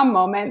proud mom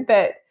moment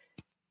that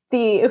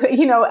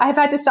I've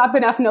had to stop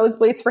enough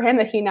nosebleeds for him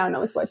that he now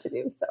knows what to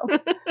do. So.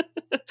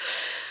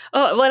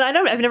 Oh, well,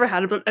 I've never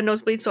had a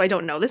nosebleed, so I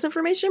don't know this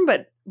information,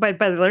 but by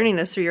learning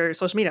this through your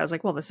social media, I was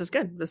like, well, this is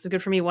good. This is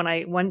good for me when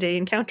I one day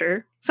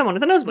encounter someone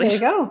with a nosebleed. There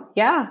you go.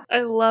 Yeah.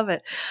 I love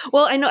it.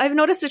 Well, I know I've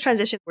noticed a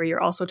transition where you're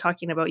also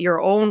talking about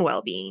your own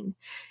well-being,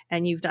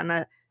 and you've done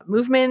a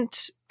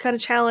movement kind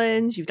of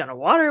challenge. You've done a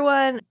water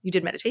one. You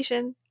did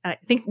meditation. I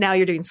think now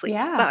you're doing sleep.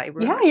 Yeah.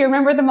 Wow, you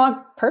remember them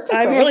all perfectly.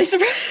 I'm really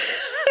surprised.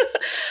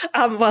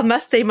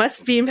 They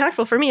must be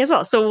impactful for me as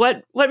well. So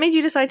what made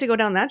you decide to go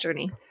down that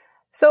journey?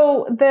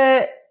 So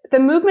the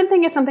movement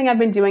thing is something I've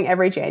been doing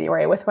every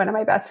January with one of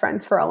my best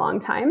friends for a long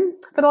time.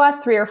 For the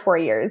last 3 or 4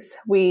 years,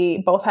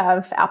 we both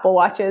have Apple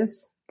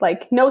Watches,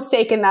 no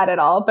stake in that at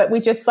all, but we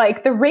just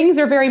the rings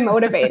are very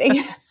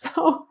motivating.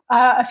 So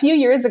a few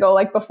years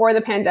ago, before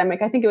the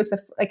pandemic, I think it was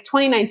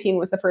 2019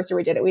 was the first year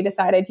we did it. We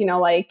decided,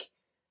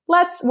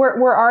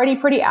 we're already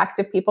pretty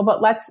active people,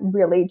 but let's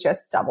really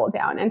just double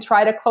down and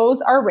try to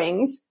close our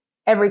rings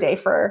every day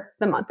for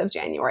the month of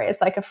January.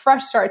 It's a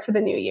fresh start to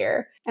the new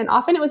year. And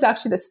often it was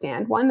actually the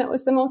stand one that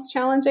was the most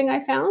challenging,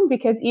 I found,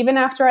 because even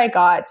after I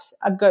got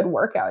a good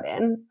workout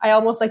in, I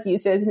almost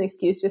used it as an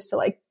excuse just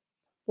to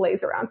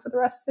laze around for the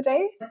rest of the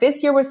day.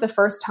 This year was the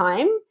first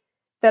time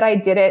that I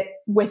did it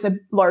with a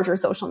larger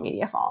social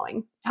media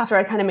following after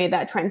I kind of made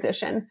that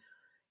transition.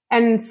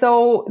 And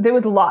so there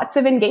was lots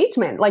of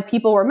engagement.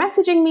 People were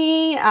messaging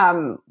me,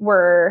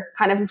 were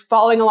kind of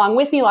following along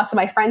with me. Lots of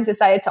my friends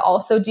decided to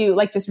also do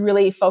just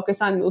really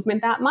focus on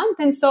movement that month.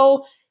 And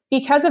so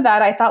because of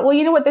that, I thought, well,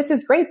 you know what, this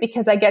is great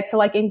because I get to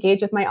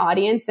engage with my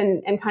audience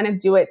and kind of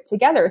do it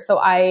together. So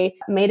I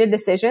made a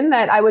decision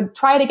that I would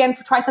try it again,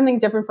 try something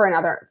different for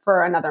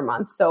another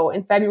month. So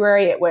in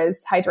February, it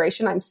was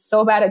hydration. I'm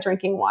so bad at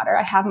drinking water.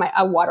 I have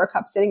a water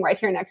cup sitting right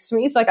here next to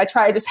me. So I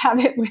try to just have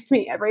it with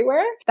me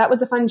everywhere. That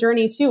was a fun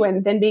journey too.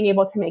 And then being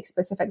able to make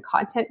specific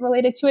content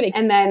related to it.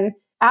 And then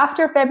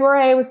after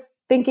February, I was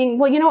thinking,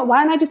 well, you know what,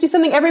 why don't I just do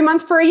something every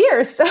month for a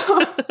year? So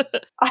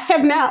I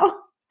have now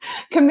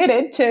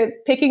committed to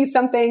picking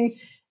something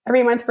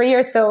every month for a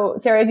year. So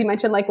Sarah, as you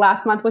mentioned,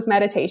 last month was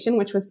meditation,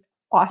 which was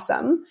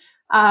awesome.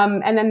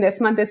 And then this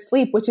month is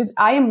sleep, which is,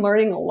 I am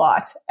learning a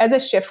lot. As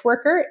a shift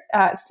worker,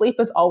 sleep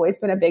has always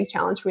been a big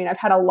challenge for me. And I've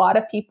had a lot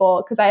of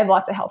people, because I have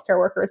lots of healthcare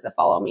workers that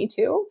follow me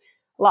too.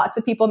 Lots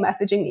of people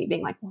messaging me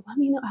being like, well, let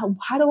me know,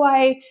 how do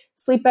I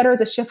sleep better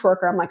as a shift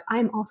worker? I'm like,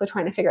 I'm also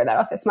trying to figure that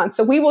out this month.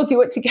 So we will do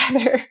it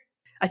together.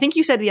 I think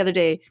you said the other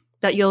day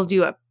that you'll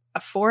do a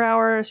 4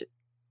 hour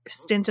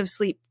stint of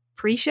sleep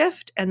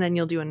pre-shift and then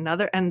you'll do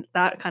another. And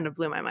that kind of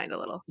blew my mind a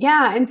little.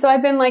 Yeah. And so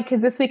I've been like,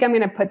 because this week I'm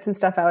going to put some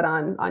stuff out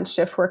on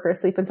shift worker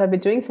sleep. And so I've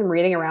been doing some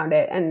reading around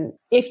it. And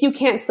if you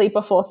can't sleep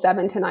a full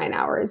 7 to 9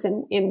 hours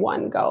in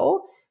one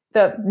go,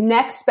 the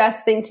next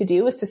best thing to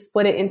do is to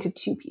split it into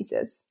 2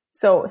 pieces.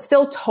 So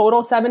still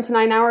total 7 to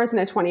 9 hours in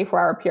a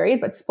 24-hour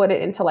period, but split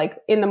it into like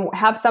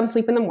have some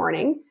sleep in the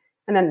morning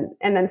and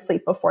then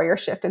sleep before your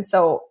shift. And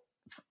so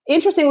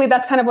interestingly,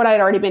 that's kind of what I'd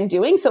already been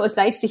doing. So it's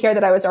nice to hear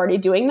that I was already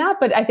doing that,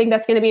 but I think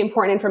that's going to be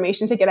important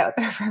information to get out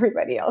there for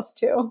everybody else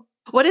too.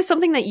 What is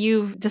something that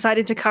you've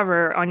decided to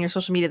cover on your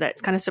social media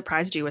that's kind of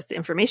surprised you with the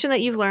information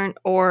that you've learned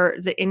or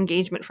the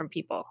engagement from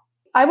people?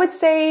 I would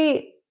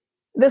say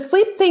the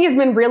sleep thing has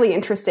been really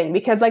interesting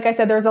because, like I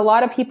said, there's a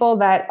lot of people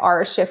that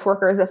are shift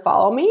workers that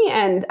follow me.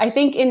 And I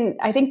think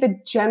the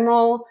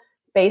general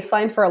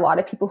baseline for a lot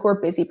of people who are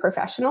busy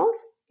professionals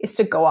is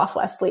to go off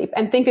less sleep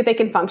and think that they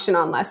can function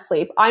on less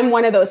sleep. I'm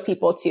one of those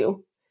people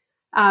too.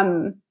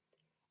 And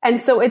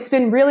so it's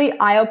been really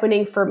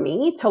eye-opening for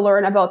me to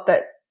learn about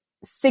the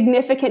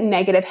significant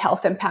negative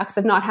health impacts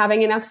of not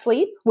having enough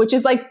sleep, which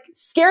is like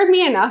scared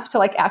me enough to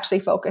like actually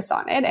focus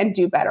on it and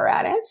do better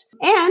at it.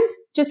 And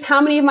just how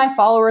many of my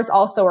followers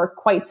also are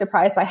quite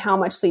surprised by how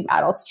much sleep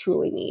adults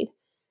truly need.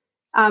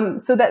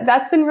 So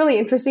that's been really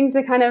interesting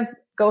to kind of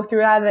go through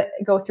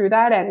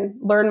that and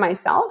learn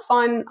myself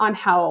on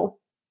how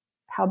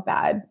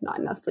bad not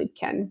enough sleep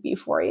can be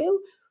for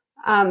you.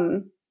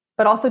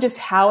 But also just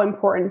how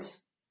important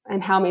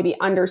and how maybe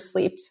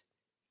underslept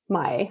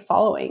my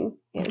following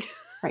is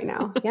right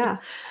now. Yeah.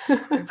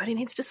 Everybody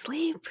needs to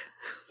sleep.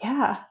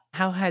 Yeah.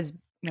 How has,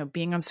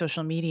 being on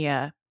social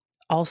media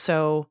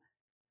also,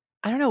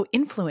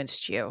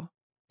 influenced you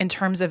in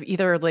terms of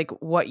either like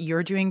what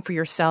you're doing for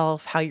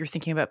yourself, how you're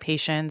thinking about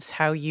patients,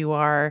 how you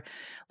are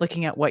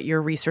looking at what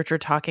your research are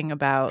talking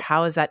about?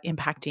 How is that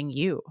impacting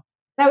you?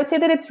 I would say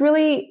that it's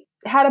really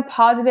had a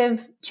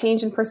positive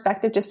change in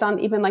perspective just on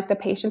even like the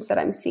patients that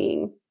I'm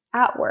seeing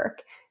at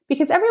work.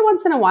 Because every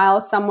once in a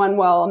while, someone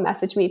will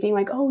message me being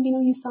like, oh,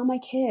 you saw my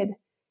kid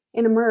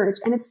in Emerge.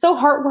 And it's so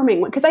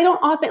heartwarming because I don't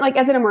often, like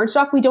as an Emerge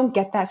doc, we don't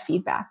get that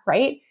feedback,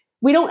 right?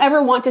 We don't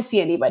ever want to see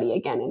anybody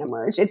again in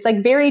Emerge. It's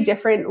like very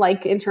different,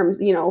 like in terms,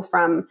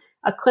 from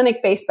a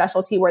clinic-based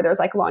specialty where there's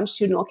like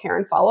longitudinal care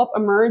and follow-up.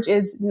 Emerge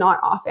is not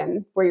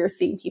often where you're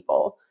seeing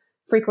people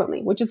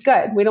frequently, which is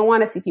good. We don't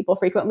want to see people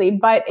frequently,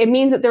 but it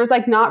means that there's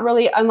like not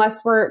really,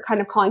 unless we're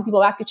kind of calling people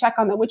back to check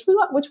on them, which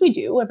we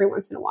do every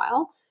once in a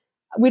while,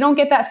 we don't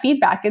get that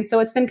feedback. And so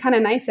it's been kind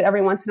of nice that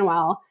every once in a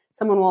while,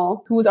 someone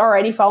who was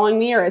already following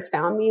me or has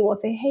found me will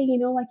say, hey,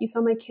 like you saw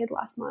my kid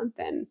last month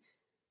and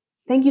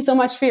thank you so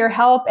much for your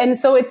help. And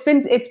so it's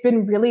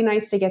been really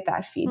nice to get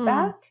that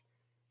feedback,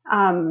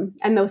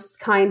 and those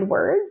kind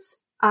words.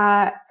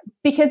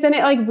 Because then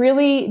it like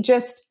really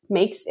just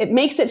makes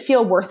it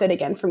feel worth it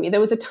again for me.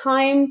 There was a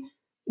time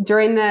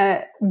during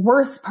the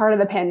worst part of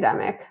the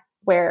pandemic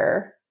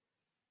where,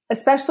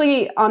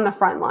 especially on the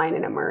front line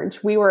in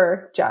Emerge, we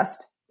were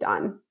just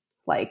done.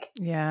 Like,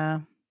 yeah,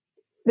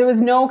 there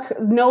was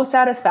no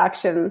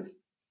satisfaction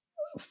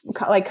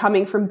like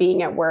coming from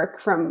being at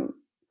work, from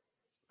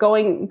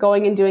going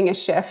and doing a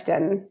shift,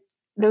 and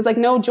there was like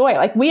no joy.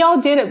 Like we all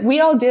did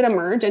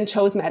Emerge and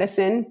chose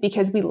medicine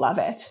because we love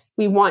it.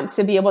 We want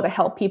to be able to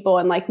help people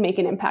and like make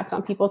an impact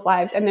on people's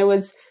lives. And there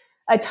was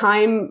a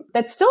time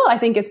that still I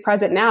think is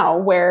present now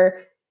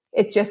where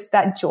it's just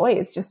that joy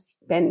has just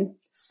been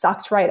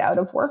sucked right out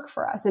of work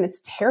for us. And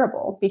it's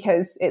terrible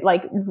because it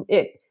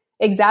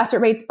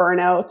exacerbates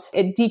burnout.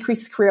 It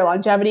decreases career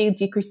longevity,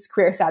 decreases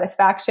career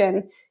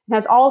satisfaction. It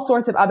has all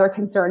sorts of other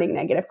concerning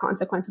negative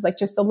consequences, like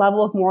just the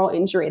level of moral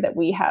injury that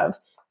we have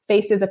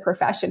faced as a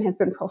profession has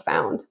been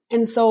profound.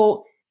 And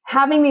so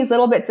having these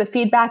little bits of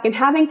feedback and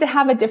having to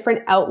have a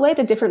different outlet,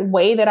 a different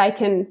way that I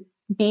can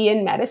be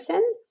in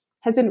medicine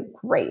has been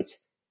great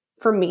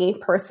for me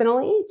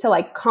personally to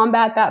like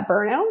combat that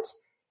burnout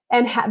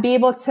and be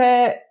able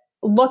to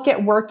look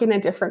at work in a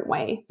different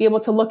way, be able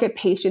to look at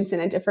patients in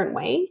a different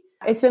way.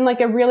 It's been like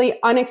a really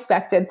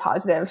unexpected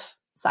positive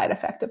side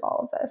effect of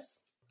all of this.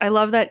 I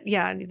love that.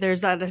 Yeah,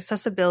 there's that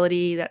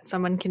accessibility that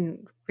someone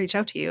can reach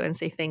out to you and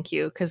say thank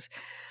you. Because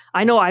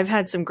I know I've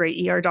had some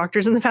great ER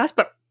doctors in the past,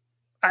 but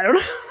I don't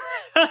know.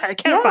 I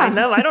can't find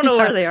them. I don't know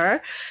where they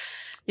are.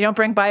 You don't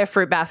bring by a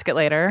fruit basket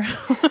later.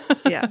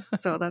 Yeah.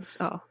 So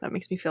that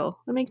makes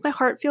my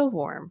heart feel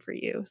warm for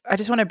you. I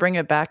just want to bring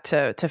it back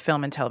to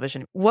film and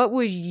television. What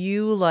would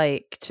you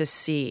like to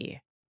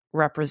see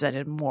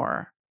represented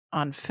more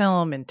on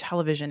film and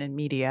television and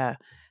media?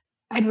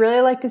 I'd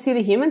really like to see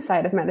the human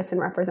side of medicine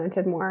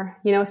represented more.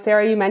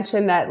 Sarah, you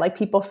mentioned that like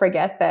people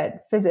forget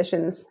that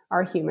physicians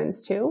are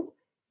humans too,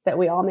 that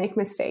we all make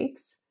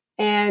mistakes.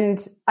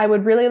 And I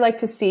would really like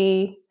to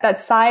see that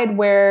side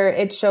where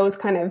it shows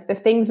kind of the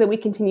things that we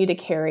continue to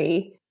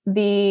carry.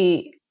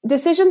 The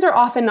decisions are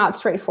often not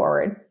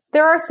straightforward.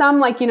 There are some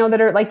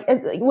that are like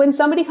when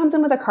somebody comes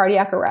in with a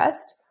cardiac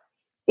arrest,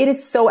 it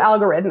is so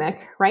algorithmic,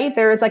 right?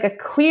 There is like a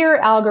clear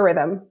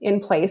algorithm in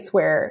place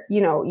where,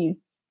 you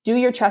do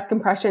your chest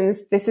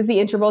compressions. This is the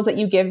intervals that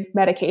you give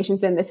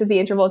medications in. This is the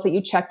intervals that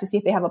you check to see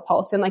if they have a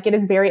pulse. And like, it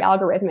is very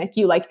algorithmic.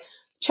 You like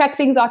check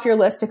things off your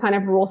list to kind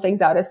of rule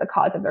things out as the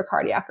cause of their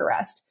cardiac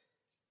arrest.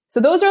 So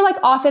those are like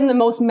often the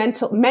most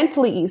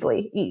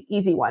mentally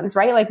easy ones,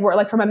 right? Like we're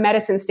like from a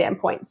medicine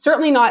standpoint,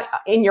 certainly not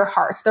in your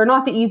heart. They're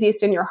not the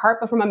easiest in your heart,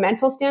 but from a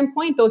mental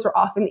standpoint, those are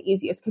often the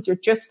easiest because you're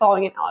just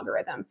following an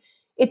algorithm.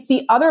 It's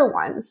the other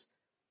ones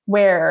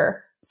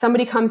where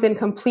somebody comes in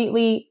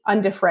completely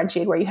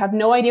undifferentiated, where you have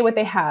no idea what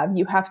they have.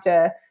 You have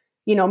to,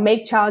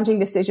 make challenging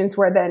decisions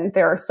where then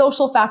there are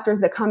social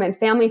factors that come in,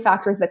 family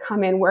factors that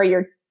come in, where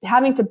you're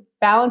having to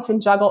balance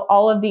and juggle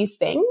all of these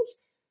things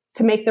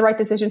to make the right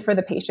decision for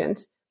the patient.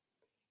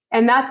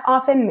 And that's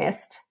often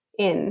missed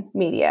in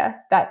media,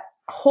 that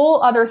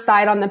whole other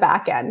side on the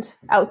back end,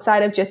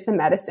 outside of just the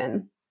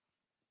medicine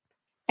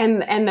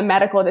and the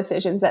medical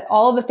decisions, that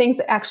all the things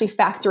that actually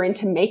factor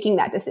into making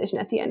that decision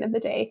at the end of the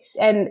day.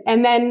 And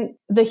then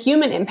the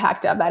human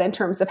impact of that in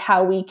terms of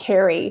how we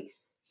carry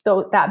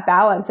that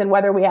balance and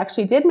whether we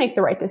actually did make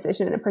the right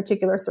decision in a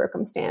particular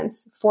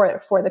circumstance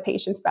for the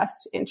patient's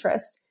best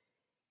interest.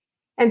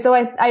 And so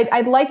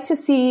I'd like to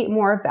see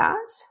more of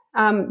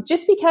that,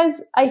 just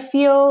because I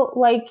feel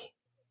like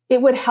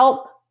it would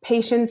help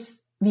patients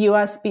view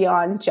us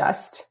beyond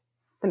just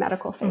the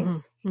medical phase.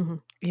 Mm-hmm. Mm-hmm.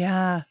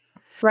 Yeah.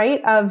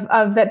 Right?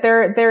 Of that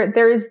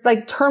there's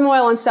like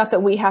turmoil and stuff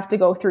that we have to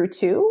go through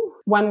too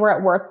when we're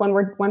at work, when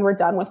we're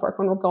done with work,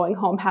 when we're going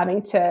home,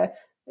 having to,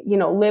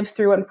 live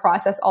through and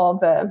process all of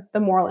the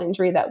moral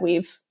injury that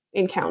we've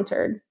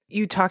encountered.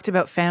 You talked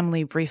about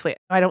family briefly.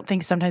 I don't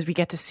think sometimes we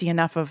get to see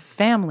enough of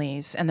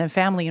families and then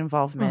family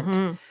involvement.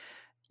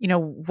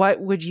 Mm-hmm.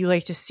 What would you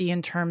like to see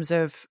in terms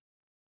of,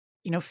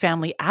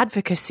 family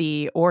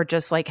advocacy, or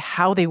just like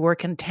how they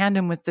work in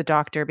tandem with the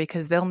doctor,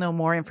 because they'll know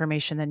more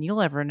information than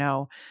you'll ever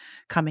know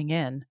coming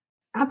in?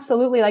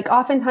 Absolutely. Like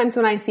oftentimes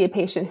when I see a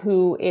patient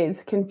who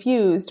is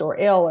confused or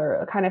ill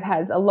or kind of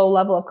has a low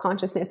level of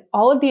consciousness,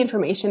 all of the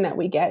information that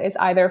we get is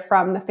either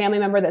from the family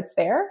member that's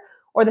there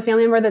or the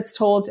family member that's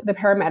told the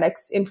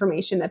paramedics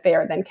information that they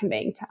are then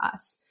conveying to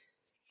us.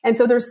 And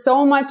so there's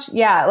so much,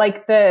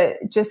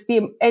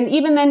 and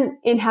even then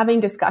in having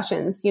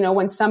discussions,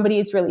 when somebody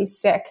is really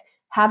sick,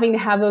 having to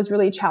have those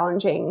really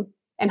challenging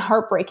and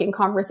heartbreaking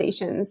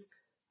conversations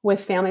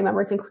with family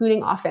members,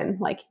 including often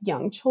like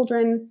young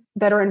children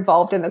that are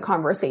involved in the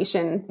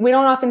conversation. We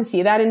don't often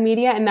see that in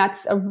media. And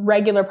that's a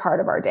regular part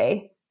of our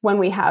day when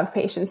we have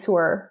patients who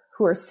are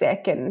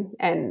sick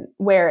and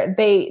where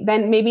they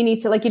then maybe need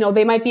to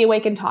they might be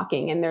awake and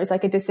talking, and there's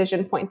like a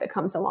decision point that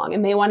comes along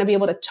and they want to be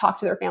able to talk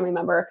to their family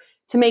member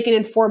to make an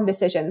informed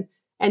decision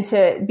and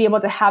to be able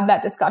to have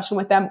that discussion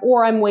with them.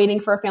 Or I'm waiting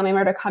for a family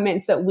member to come in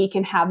so that we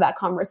can have that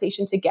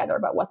conversation together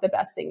about what the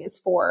best thing is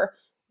for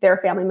their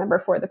family member,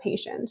 for the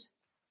patient.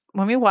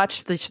 When we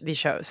watch these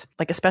shows,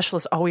 like a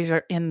specialist always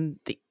are in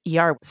the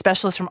ER,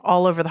 specialists from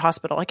all over the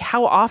hospital, like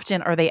how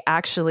often are they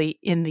actually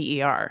in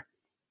the ER?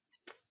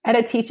 At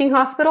a teaching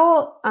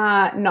hospital,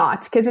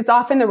 not, because it's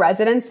often the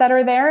residents that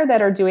are there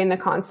that are doing the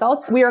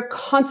consults. We are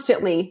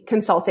constantly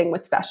consulting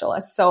with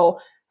specialists. So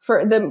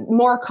for the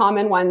more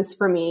common ones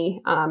for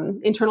me,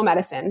 internal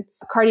medicine,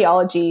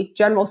 cardiology,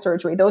 general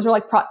surgery, those are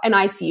like and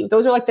ICU.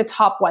 Those are like the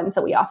top ones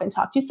that we often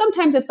talk to.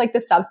 Sometimes it's like the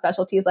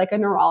subspecialties, like a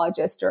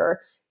neurologist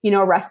or, a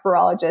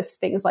respirologist,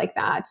 things like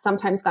that.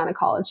 Sometimes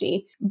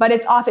gynecology, but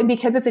it's often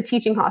because it's a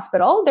teaching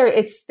hospital.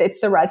 It's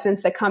the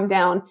residents that come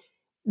down.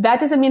 That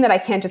doesn't mean that I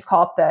can't just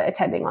call up the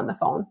attending on the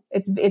phone.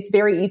 It's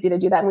very easy to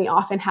do that. And we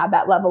often have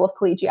that level of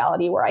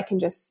collegiality where I can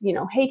just,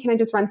 hey, can I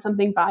just run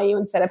something by you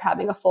instead of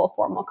having a full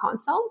formal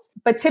consult?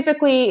 But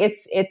typically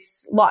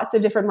it's lots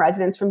of different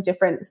residents from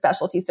different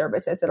specialty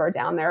services that are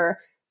down there,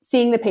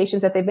 seeing the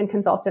patients that they've been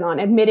consulted on,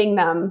 admitting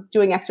them,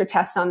 doing extra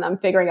tests on them,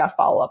 figuring out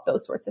follow-up,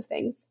 those sorts of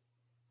things.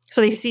 So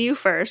they see you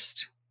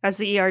first as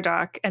the ER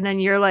doc, and then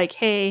you're like,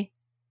 hey,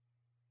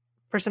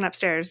 resident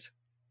upstairs,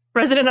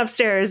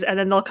 and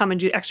then they'll come and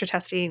do extra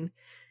testing.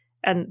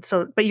 And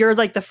so, but you're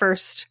like the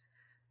first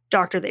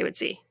doctor they would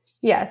see.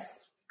 Yes,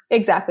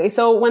 exactly.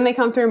 So when they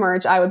come through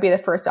Emerge, I would be the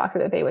first doctor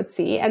that they would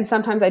see. And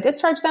sometimes I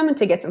discharge them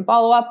to get some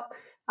follow-up.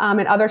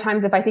 And other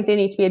times, if I think they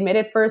need to be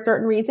admitted for a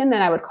certain reason,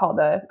 then I would call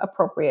the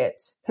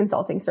appropriate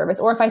consulting service.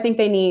 Or if I think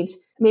they need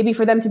maybe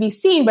for them to be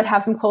seen, but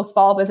have some close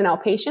follow-up as an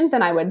outpatient,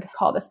 then I would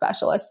call the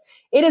specialist.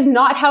 It is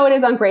not how it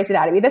is on Grey's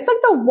Anatomy. That's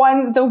like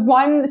one of the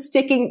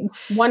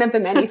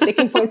many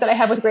sticking points that I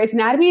have with Grey's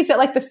Anatomy is that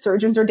like the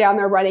surgeons are down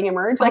there running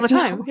Emerge all the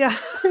time. No, yeah.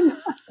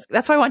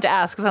 That's why I wanted to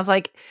ask, because I was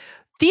like,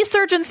 these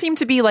surgeons seem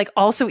to be like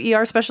also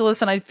ER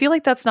specialists, and I feel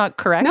like that's not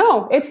correct.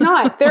 No, it's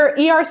not. They're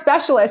ER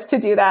specialists to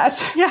do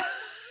that. Yeah.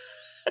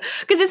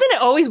 Because isn't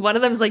it always one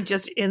of them's like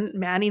just in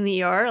manning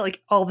the ER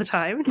like all the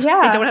time?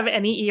 Yeah, they don't have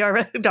any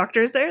ER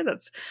doctors there.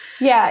 That's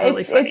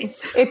really funny.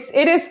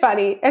 It is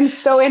funny and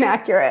so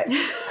inaccurate.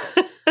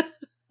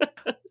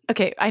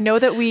 Okay, I know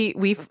that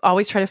we've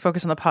always tried to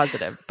focus on the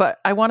positive, but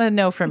I want to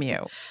know from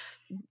you.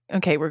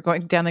 Okay, we're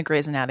going down the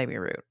Grey's Anatomy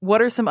route.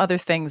 What are some other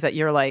things that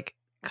you're like,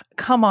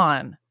 come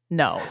on,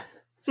 no?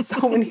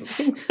 So many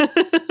things.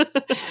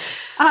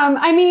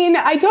 I mean,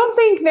 I don't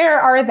think there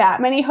are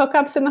that many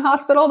hookups in the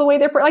hospital the way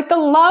they're like the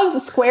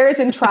love squares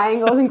and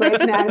triangles in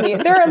Grey's Anatomy.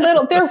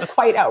 They're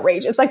quite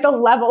outrageous. Like the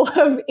level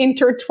of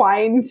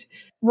intertwined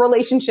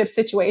relationship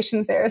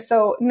situations there.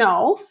 So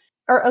no,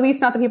 or at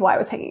least not the people I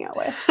was hanging out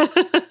with.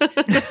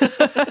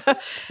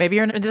 Maybe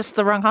you're in just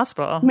the wrong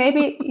hospital.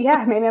 Maybe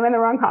I'm in the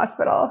wrong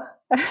hospital.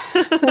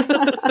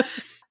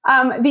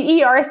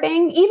 The ER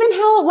thing, even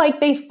how like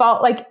they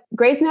felt like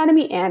Grey's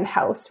Anatomy and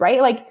House,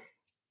 right? Like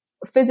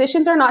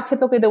physicians are not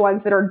typically the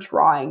ones that are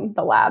drawing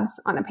the labs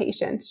on a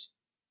patient.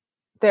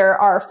 There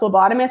are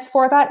phlebotomists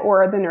for that,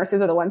 or the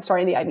nurses are the ones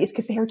starting the IVs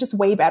because they are just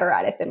way better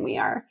at it than we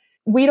are.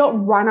 We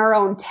don't run our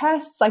own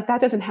tests. Like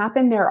that doesn't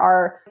happen. There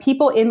are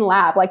people in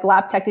lab, like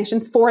lab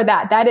technicians for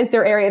that. That is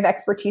their area of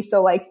expertise.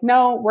 So like,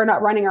 no, we're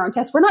not running our own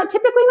tests. We're not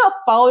typically not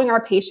following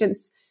our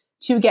patients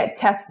to get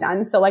tests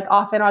done. So like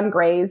often on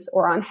Grey's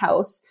or on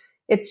House,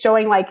 it's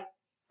showing like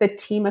the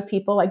team of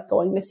people like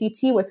going to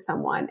CT with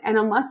someone. And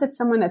unless it's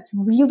someone that's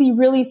really,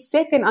 really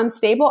sick and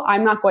unstable,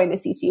 I'm not going to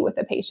CT with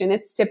the patient.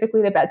 It's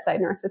typically the bedside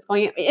nurse that's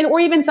going in. Or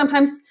even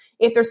sometimes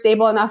if they're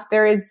stable enough,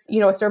 there is,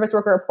 a service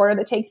worker reporter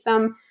that takes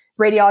them,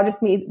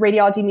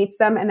 radiology meets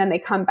them, and then they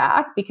come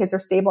back because they're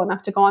stable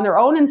enough to go on their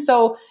own. And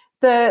so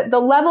the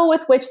level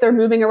with which they're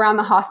moving around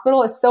the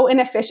hospital is so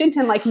inefficient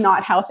and like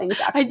not how things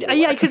actually work.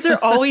 Yeah, because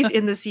they're always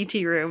in the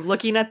CT room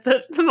looking at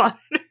the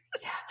monitors.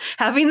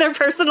 Having their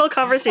personal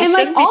conversation.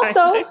 And like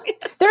also,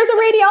 there's a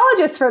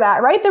radiologist for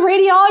that, right? The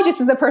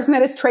radiologist is the person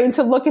that is trained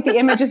to look at the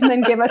images and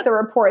then give us a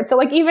report. So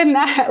like even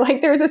that,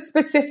 like there's a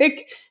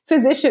specific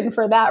physician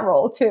for that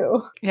role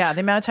too. Yeah,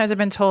 the amount of times I've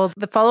been told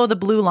to follow the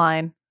blue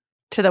line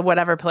to the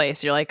whatever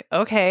place. You're like,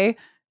 okay.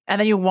 And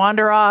then you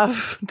wander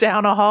off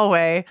down a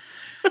hallway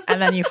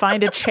and then you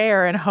find a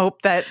chair and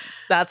hope that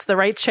that's the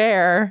right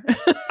chair.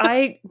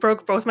 I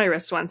broke both my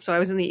wrists once, so I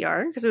was in the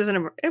ER because it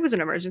was an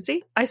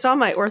emergency. I saw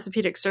my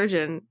orthopedic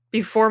surgeon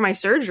before my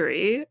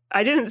surgery.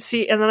 I didn't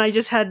see, and then I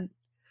just had,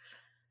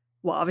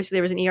 well, obviously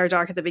there was an ER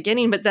doc at the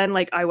beginning, but then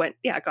like I went,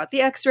 got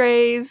the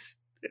X-rays.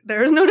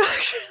 There was no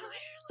doctor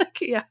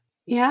there.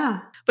 Yeah.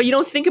 But you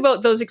don't think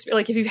about those,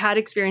 like if you've had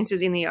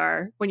experiences in the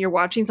ER, when you're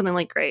watching something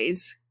like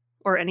Grey's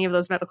or any of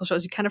those medical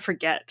shows, you kind of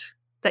forget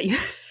that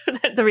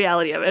the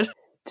reality of it.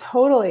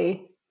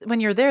 Totally. When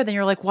you're there, then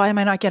you're like, why am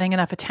I not getting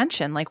enough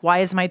attention? Like, why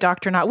is my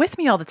doctor not with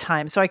me all the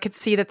time? So I could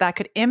see that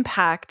could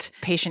impact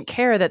patient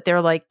care, that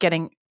they're like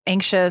getting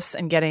anxious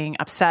and getting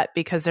upset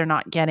because they're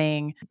not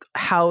getting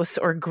House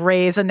or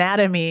Grey's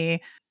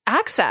Anatomy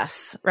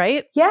access,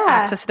 right? Yeah.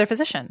 Access to their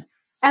physician.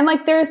 And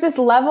like, there's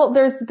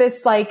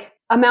this like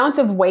amount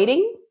of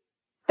waiting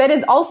that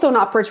is also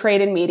not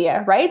portrayed in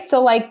media, right?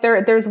 So like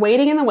there's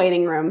waiting in the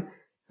waiting room.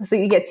 So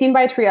you get seen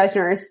by a triage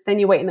nurse, then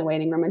you wait in the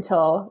waiting room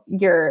until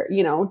you're,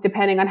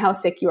 depending on how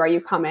sick you are,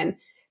 you come in.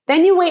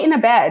 Then you wait in a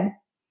bed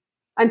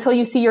until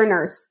you see your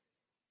nurse.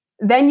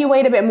 Then you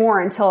wait a bit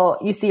more until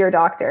you see your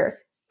doctor.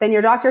 Then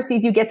your doctor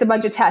sees you, gets a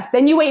bunch of tests.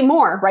 Then you wait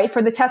more, right,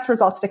 for the test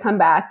results to come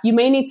back. You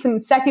may need some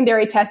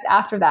secondary tests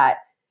after that.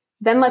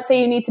 Then let's say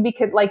you need to be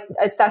like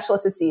a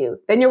specialist to see you.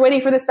 Then you're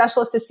waiting for the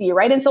specialist to see you,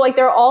 right? And so like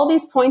there are all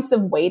these points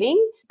of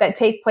waiting that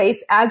take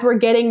place as we're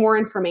getting more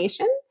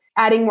information,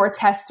 adding more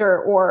tests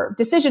or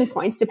decision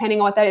points, depending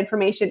on what that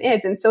information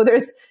is. And so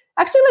there's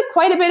actually like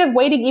quite a bit of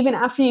waiting even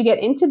after you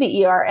get into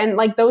the ER. And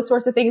like those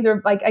sorts of things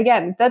are like,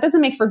 again, that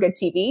doesn't make for good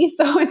TV.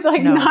 So it's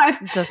like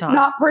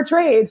not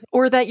portrayed.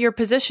 Or that your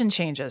position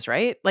changes,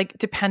 right? Like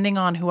depending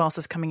on who else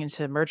is coming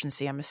into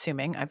emergency, I'm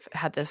assuming I've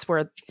had this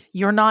where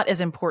you're not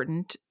as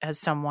important as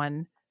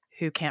someone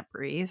who can't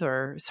breathe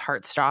or his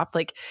heart stopped.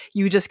 Like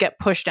you just get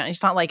pushed down.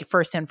 It's not like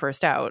first in,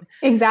 first out.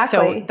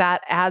 Exactly. So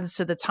that adds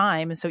to the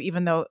time. And so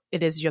even though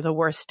it is the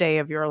worst day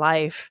of your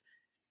life,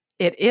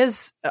 it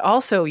is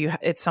also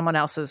it's someone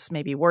else's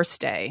maybe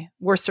worst day,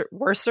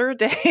 worser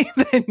day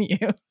than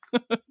you.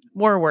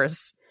 More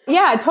worse.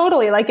 Yeah,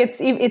 totally. Like it's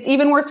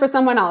even worse for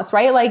someone else,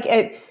 right? Like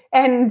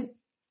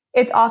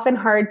it's often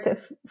hard to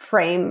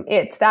frame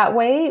it that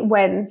way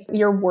when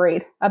you're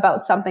worried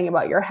about something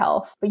about your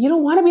health. But you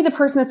don't want to be the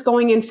person that's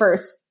going in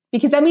first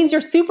because that means you're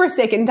super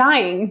sick and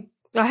dying.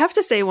 I have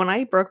to say, when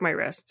I broke my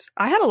wrists,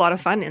 I had a lot of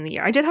fun in the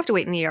ER. I did have to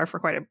wait in the ER for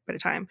quite a bit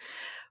of time.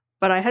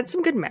 But I had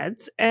some good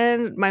meds,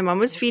 and my mom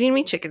was feeding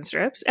me chicken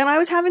strips, and I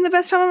was having the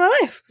best time of my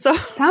life. So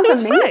sounds it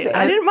was amazing.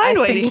 Fine. I didn't mind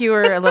waiting. I think you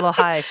were a little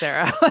high,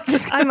 Sarah.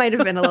 I might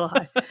have been a little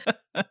high.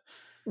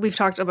 We've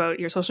talked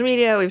about your social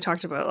media. We've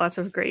talked about lots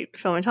of great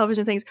film and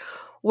television things.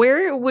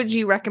 Where would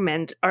you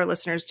recommend our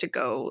listeners to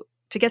go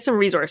to get some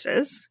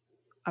resources?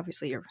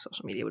 Obviously, your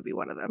social media would be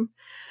one of them.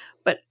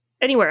 But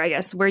anywhere, I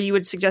guess, where you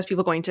would suggest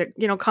people going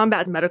to,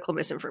 combat medical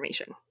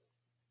misinformation.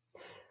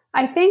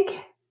 I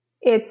think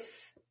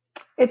it's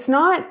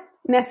not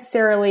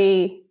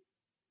necessarily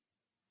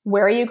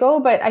where you go,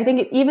 but I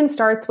think it even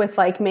starts with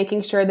like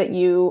making sure that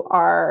you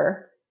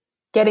are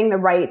getting the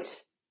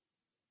right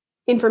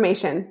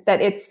information,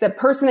 that it's the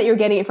person that you're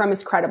getting it from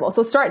is credible.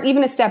 So start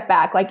even a step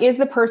back. Like, is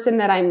the person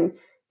that I'm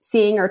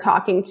seeing or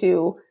talking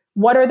to,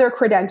 what are their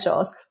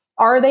credentials?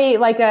 Are they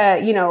like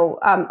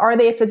are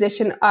they a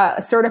physician,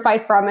 a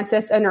certified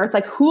pharmacist, a nurse?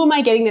 Like, who am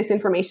I getting this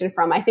information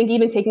from? I think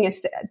even taking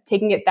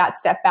it that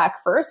step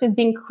back first is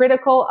being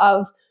critical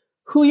of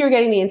who you're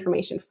getting the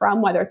information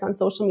from, whether it's on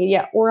social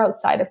media or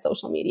outside of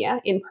social media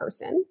in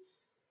person.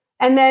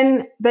 And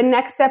then the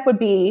next step would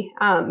be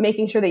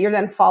making sure that you're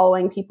then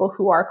following people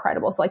who are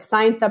credible. So like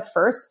Science Up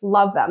First,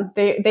 love them.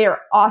 They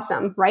are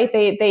awesome, right?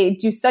 They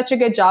do such a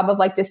good job of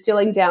like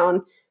distilling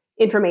down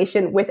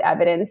information with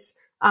evidence.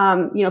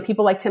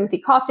 People like Timothy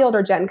Caulfield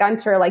or Jen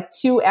Gunter, like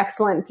two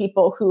excellent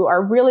people who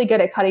are really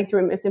good at cutting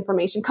through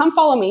misinformation. Come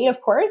follow me,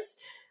 of course.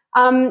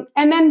 And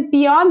then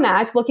beyond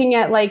that, looking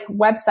at like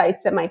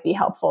websites that might be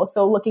helpful.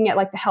 So looking at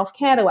like the Health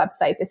Canada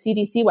website, the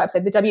CDC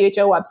website, the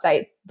WHO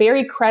website,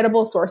 very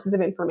credible sources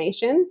of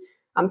information.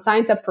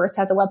 Science Up First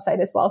has a website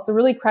as well. So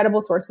really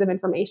credible sources of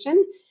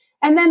information.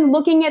 And then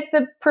looking at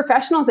the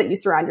professionals that you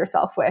surround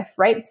yourself with,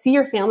 right? See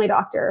your family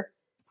doctor,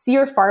 see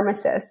your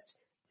pharmacist,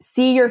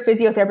 see your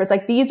physiotherapist.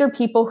 Like these are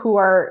people who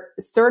are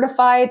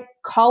certified,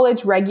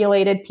 college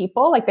regulated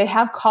people. Like they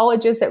have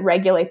colleges that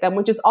regulate them,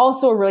 which is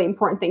also a really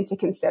important thing to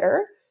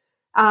consider.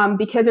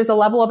 Because there's a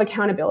level of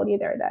accountability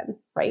there then,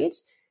 right?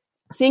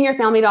 Seeing your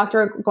family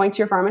doctor, going to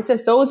your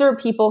pharmacist, those are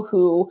people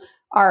who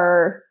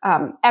are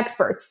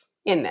experts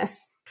in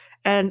this.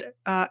 And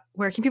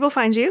where can people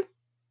find you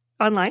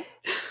online?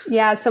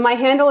 Yeah, so my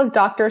handle is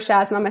Dr.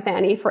 Shaz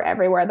Mamathani for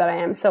everywhere that I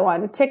am. So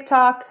on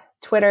TikTok,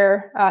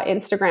 Twitter,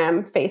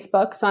 Instagram,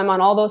 Facebook. So I'm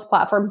on all those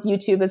platforms,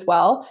 YouTube as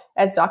well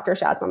as Dr.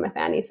 Shaz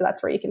Mamathani. So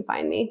that's where you can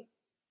find me.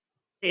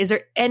 Is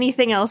there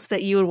anything else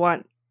that you would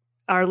want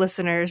our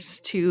listeners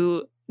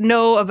to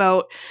know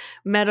about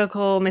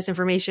medical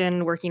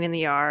misinformation working in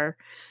the ER?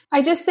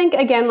 I just think,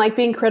 again, like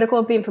being critical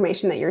of the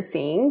information that you're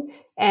seeing.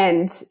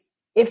 And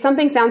if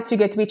something sounds too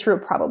good to be true,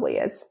 it probably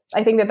is.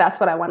 I think that that's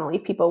what I want to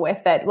leave people with,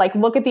 that like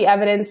look at the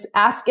evidence,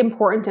 ask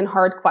important and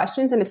hard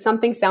questions. And if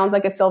something sounds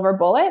like a silver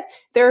bullet,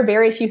 there are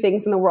very few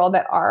things in the world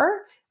that are.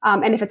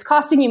 And if it's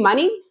costing you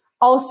money,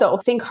 also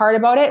think hard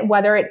about it,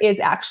 whether it is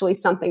actually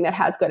something that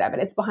has good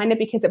evidence behind it,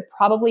 because it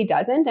probably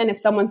doesn't. And if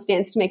someone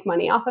stands to make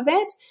money off of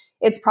it,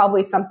 it's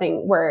probably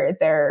something where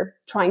they're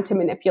trying to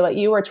manipulate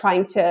you or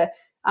trying to,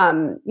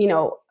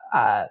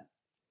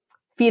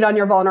 feed on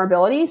your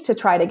vulnerabilities to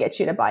try to get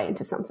you to buy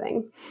into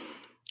something.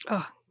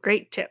 Oh,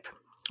 great tip.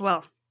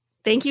 Well,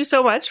 thank you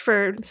so much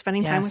for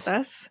spending time with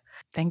us.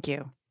 Thank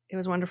you. It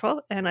was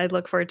wonderful. And I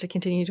look forward to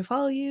continue to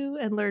follow you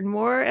and learn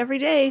more every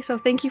day. So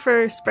thank you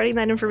for spreading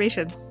that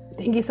information.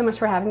 Thank you so much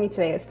for having me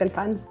today. It's been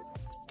fun.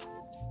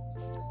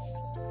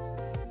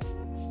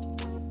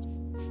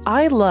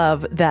 I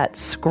love that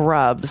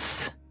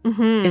Scrubs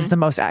is the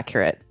most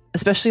accurate,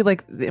 especially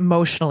like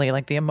emotionally,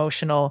 like the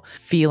emotional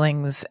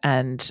feelings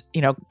and,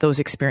 those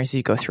experiences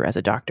you go through as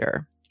a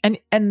doctor.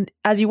 And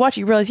as you watch,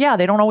 you realize,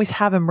 they don't always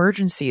have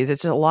emergencies.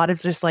 It's a lot of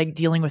just like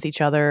dealing with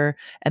each other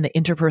and the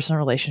interpersonal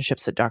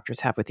relationships that doctors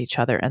have with each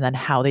other, and then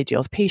how they deal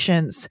with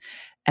patients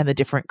and the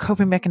different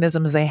coping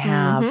mechanisms they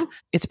have.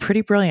 It's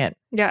pretty brilliant.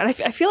 Yeah. And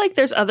I feel like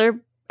there's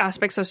other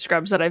aspects of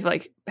Scrubs that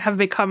have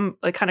become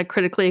like kind of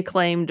critically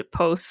acclaimed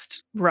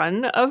post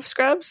run of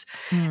Scrubs.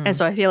 And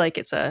so I feel like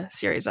it's a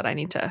series that I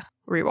need to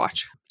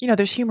rewatch.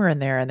 There's humor in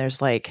there, and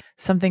there's like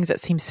some things that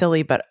seem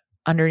silly, but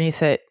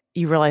underneath it,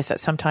 you realize that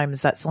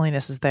sometimes that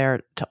silliness is there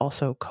to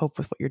also cope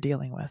with what you're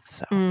dealing with.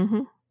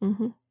 So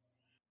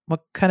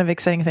what kind of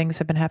exciting things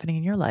have been happening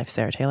in your life,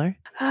 Sarah Taylor?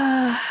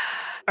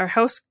 Our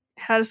house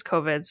has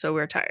COVID, so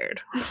we're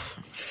tired.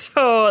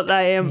 So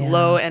I am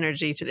low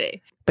energy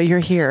today. But you're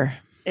here.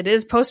 It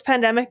is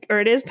post-pandemic, or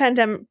it is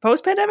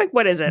post-pandemic?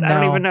 What is it? No, I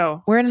don't even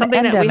know. We're in something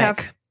an endemic. That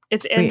we have.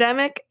 It's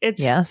endemic.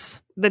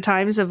 It's the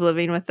times of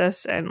living with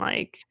this, and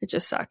like it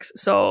just sucks.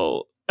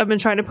 So I've been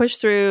trying to push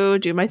through,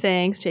 do my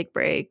things, take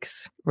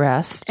breaks,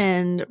 rest.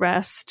 And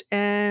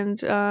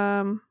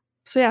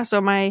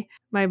so my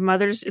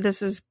mother's,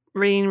 this is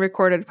being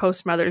recorded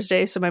post Mother's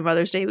Day. So my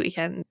Mother's Day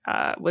weekend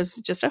was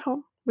just at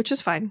home, which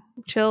is fine.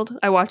 Chilled.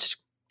 I watched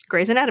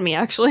Grey's Anatomy,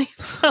 actually.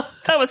 So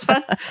that was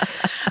fun.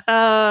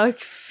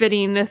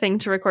 Fitting a thing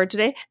to record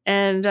today,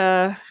 and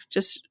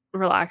just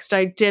relaxed.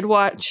 I did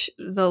watch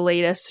the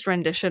latest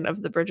rendition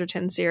of the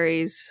Bridgerton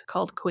series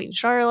called Queen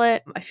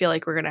Charlotte. I feel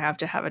like we're going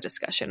to have a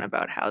discussion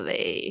about how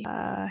they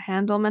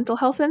handle mental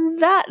health in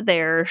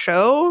their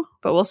show,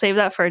 but we'll save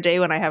that for a day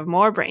when I have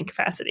more brain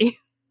capacity.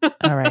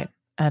 All right.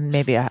 And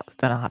maybe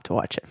then I'll have to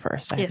watch it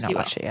first. I have not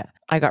watched it yet.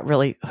 I got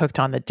really hooked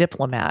on The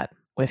Diplomat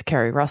with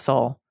Kerry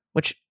Russell,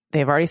 which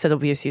they've already said there'll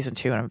be a season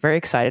 2, and I'm very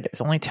excited. It was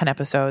only 10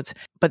 episodes.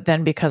 But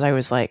then because I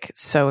was like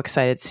so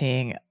excited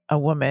seeing a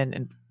woman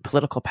in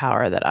political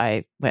power, that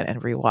I went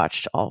and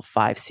rewatched all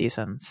 5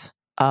 seasons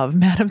of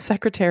Madam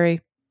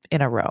Secretary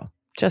in a row.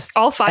 Just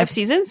all 5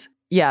 seasons?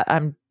 Yeah,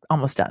 I'm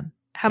almost done.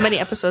 How many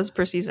episodes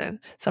per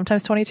season?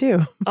 Sometimes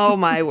 22. Oh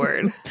my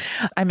word.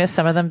 I missed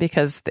some of them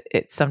because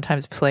it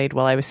sometimes played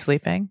while I was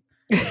sleeping.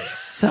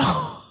 So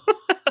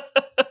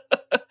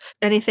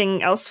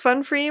anything else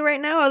fun for you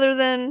right now other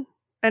than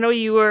I know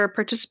you were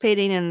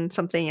participating in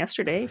something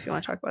yesterday, if you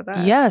want to talk about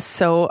that. Yes.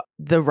 So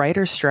the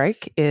writer's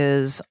strike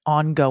is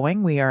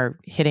ongoing. We are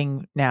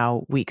hitting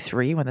now week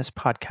 3 when this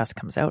podcast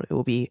comes out. It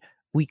will be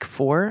week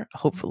 4,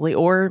 hopefully,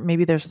 or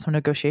maybe there's some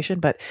negotiation.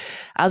 But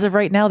as of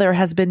right now, there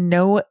has been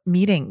no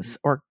meetings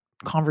or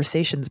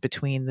conversations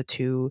between the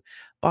two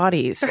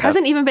bodies. There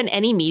hasn't even been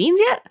any meetings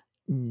yet?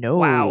 No.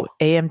 Wow.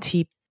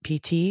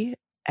 AMTPT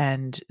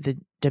and the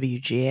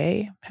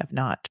WGA have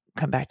not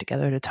come back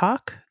together to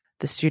talk.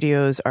 The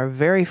studios are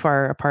very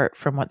far apart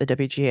from what the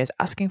WGA is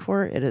asking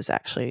for. It is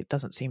actually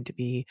doesn't seem to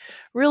be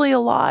really a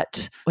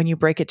lot when you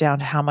break it down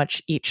to how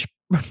much each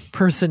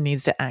person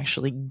needs to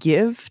actually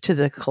give to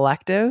the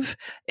collective.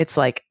 It's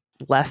like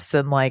less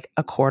than like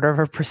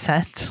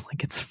 0.25%.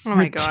 Like it's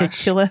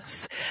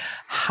ridiculous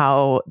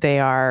how they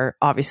are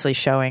obviously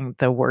showing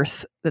the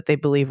worth that they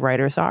believe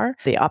writers are.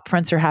 The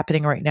upfronts are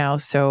happening right now.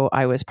 So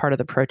I was part of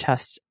the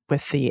protest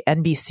with the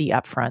NBC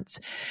upfronts.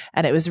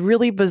 And it was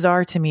really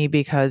bizarre to me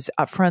because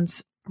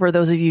upfronts, for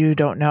those of you who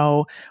don't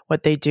know,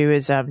 what they do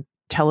is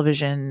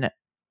television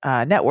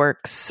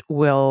networks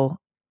will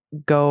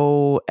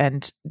go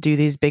and do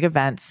these big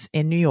events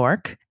in New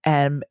York,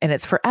 and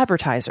it's for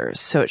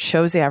advertisers. So it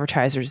shows the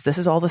advertisers, this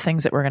is all the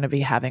things that we're going to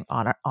be having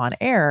on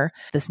air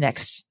this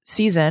next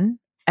season,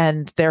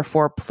 and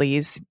therefore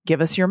please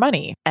give us your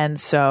money. And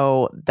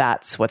so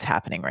that's what's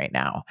happening right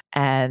now.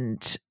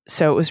 And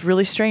so it was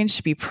really strange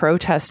to be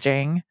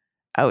protesting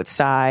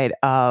outside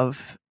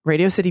of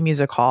Radio City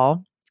Music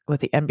Hall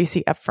with the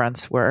NBC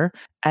upfronts were,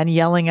 and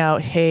yelling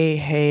out, hey,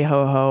 hey,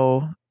 ho,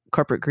 ho,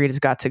 corporate greed has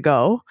got to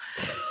go.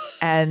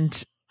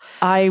 And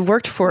I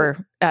worked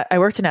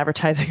in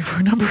advertising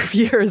for a number of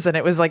years, and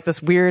it was like this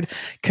weird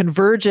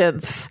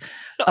convergence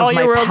of all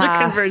your worlds past,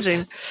 are converging.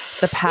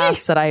 The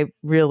past that I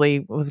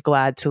really was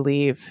glad to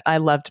leave. I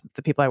loved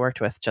the people I worked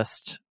with.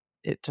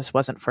 It just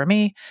wasn't for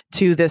me,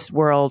 to this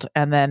world.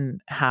 And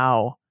then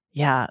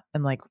and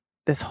like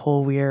this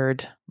whole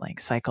weird like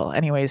cycle.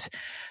 Anyways,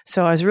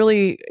 so I was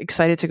really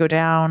excited to go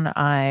down.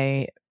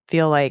 I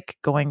feel like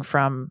going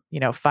from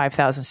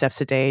 5,000 steps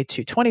a day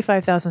to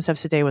 25,000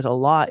 steps a day was a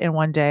lot in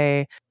one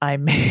day. I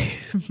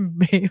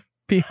may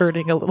be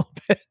hurting a little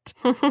bit,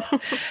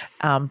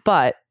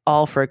 but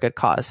all for a good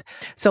cause.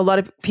 So a lot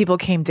of people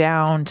came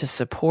down to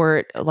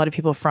support. A lot of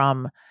people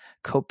from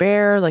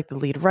Colbert, like the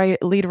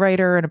lead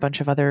writer, and a bunch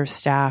of other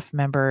staff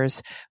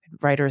members,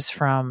 writers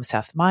from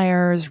Seth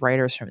Meyers,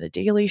 writers from The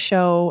Daily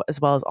Show,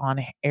 as well as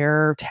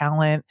on-air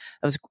talent.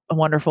 It was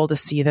wonderful to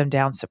see them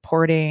down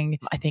supporting.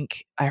 I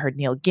think I heard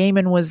Neil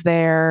Gaiman was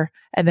there.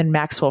 And then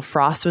Maxwell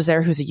Frost was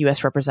there, who's a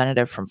U.S.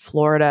 representative from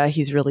Florida.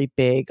 He's really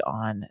big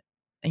on,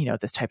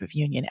 this type of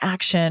union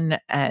action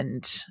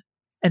and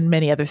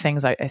many other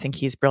things. I think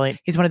he's brilliant.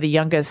 He's one of the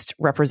youngest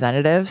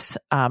representatives,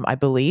 I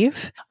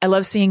believe. I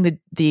love seeing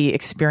the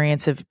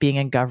experience of being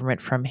in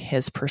government from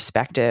his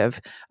perspective,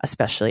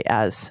 especially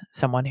as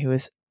someone who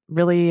is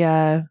really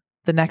the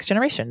next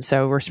generation.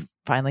 So we're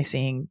finally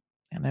seeing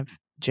kind of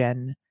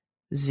Gen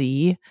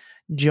Z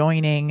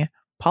joining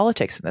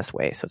politics in this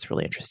way. So it's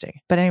really interesting.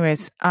 But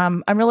anyways,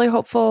 I'm really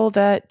hopeful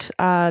that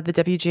the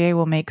WGA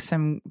will make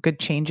some good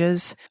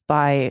changes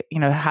by,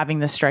 having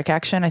this strike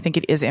action. I think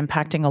it is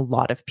impacting a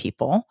lot of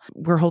people.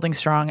 We're holding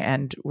strong,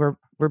 and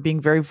we're being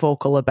very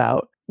vocal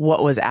about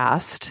what was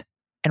asked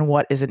and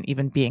what isn't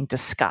even being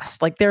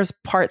discussed. Like there's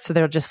parts that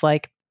they're just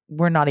like,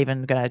 we're not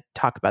even going to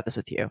talk about this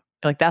with you.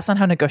 Like that's not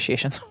how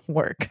negotiations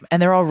work.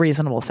 And they're all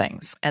reasonable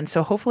things. And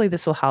so hopefully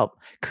this will help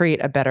create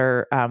a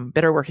better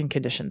working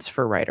conditions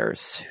for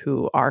writers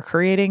who are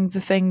creating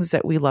the things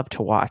that we love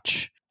to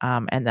watch,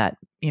 and that,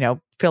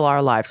 fill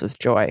our lives with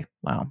joy.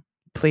 Well,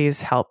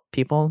 please help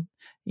people,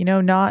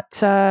 not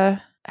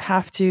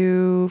have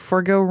to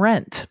forego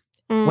rent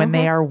when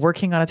they are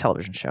working on a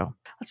television show.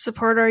 Let's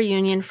support our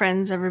union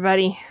friends,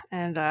 everybody.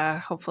 And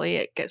hopefully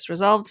it gets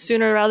resolved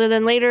sooner rather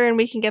than later, and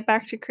we can get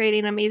back to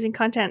creating amazing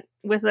content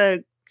with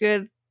a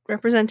good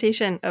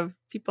representation of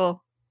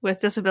people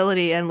with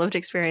disability and lived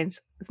experience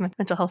with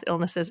mental health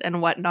illnesses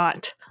and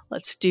whatnot.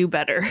 Let's do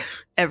better,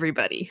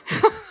 everybody.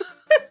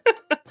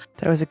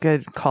 That was a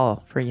good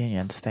call for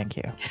unions. Thank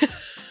you.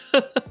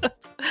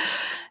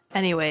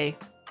 Anyway,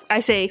 I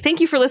say thank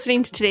you for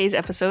listening to today's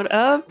episode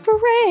of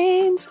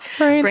Brains.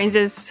 Brains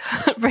is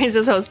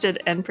hosted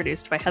and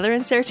produced by Heather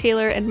and Sarah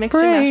Taylor and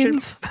mixed and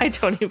mastered by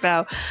Tony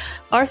Bao.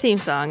 Our theme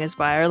song is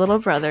by our little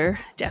brother,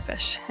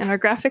 Depesh, and our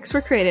graphics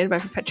were created by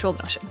Perpetual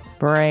Motion.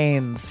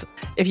 Brains.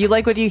 If you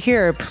like what you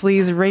hear,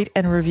 please rate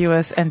and review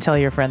us and tell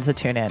your friends to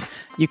tune in.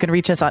 You can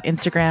reach us on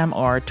Instagram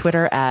or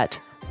Twitter at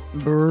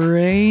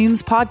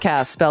Brains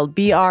Podcast, spelled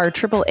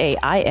BRAAINS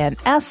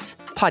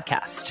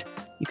Podcast.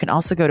 You can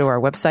also go to our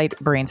website,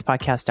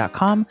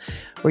 brainspodcast.com,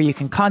 where you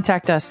can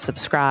contact us,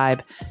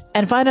 subscribe,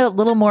 and find out a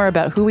little more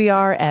about who we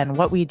are and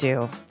what we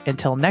do.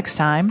 Until next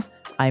time,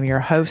 I'm your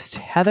host,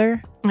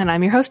 Heather. And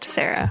I'm your host,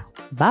 Sarah.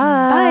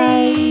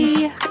 Bye. Bye.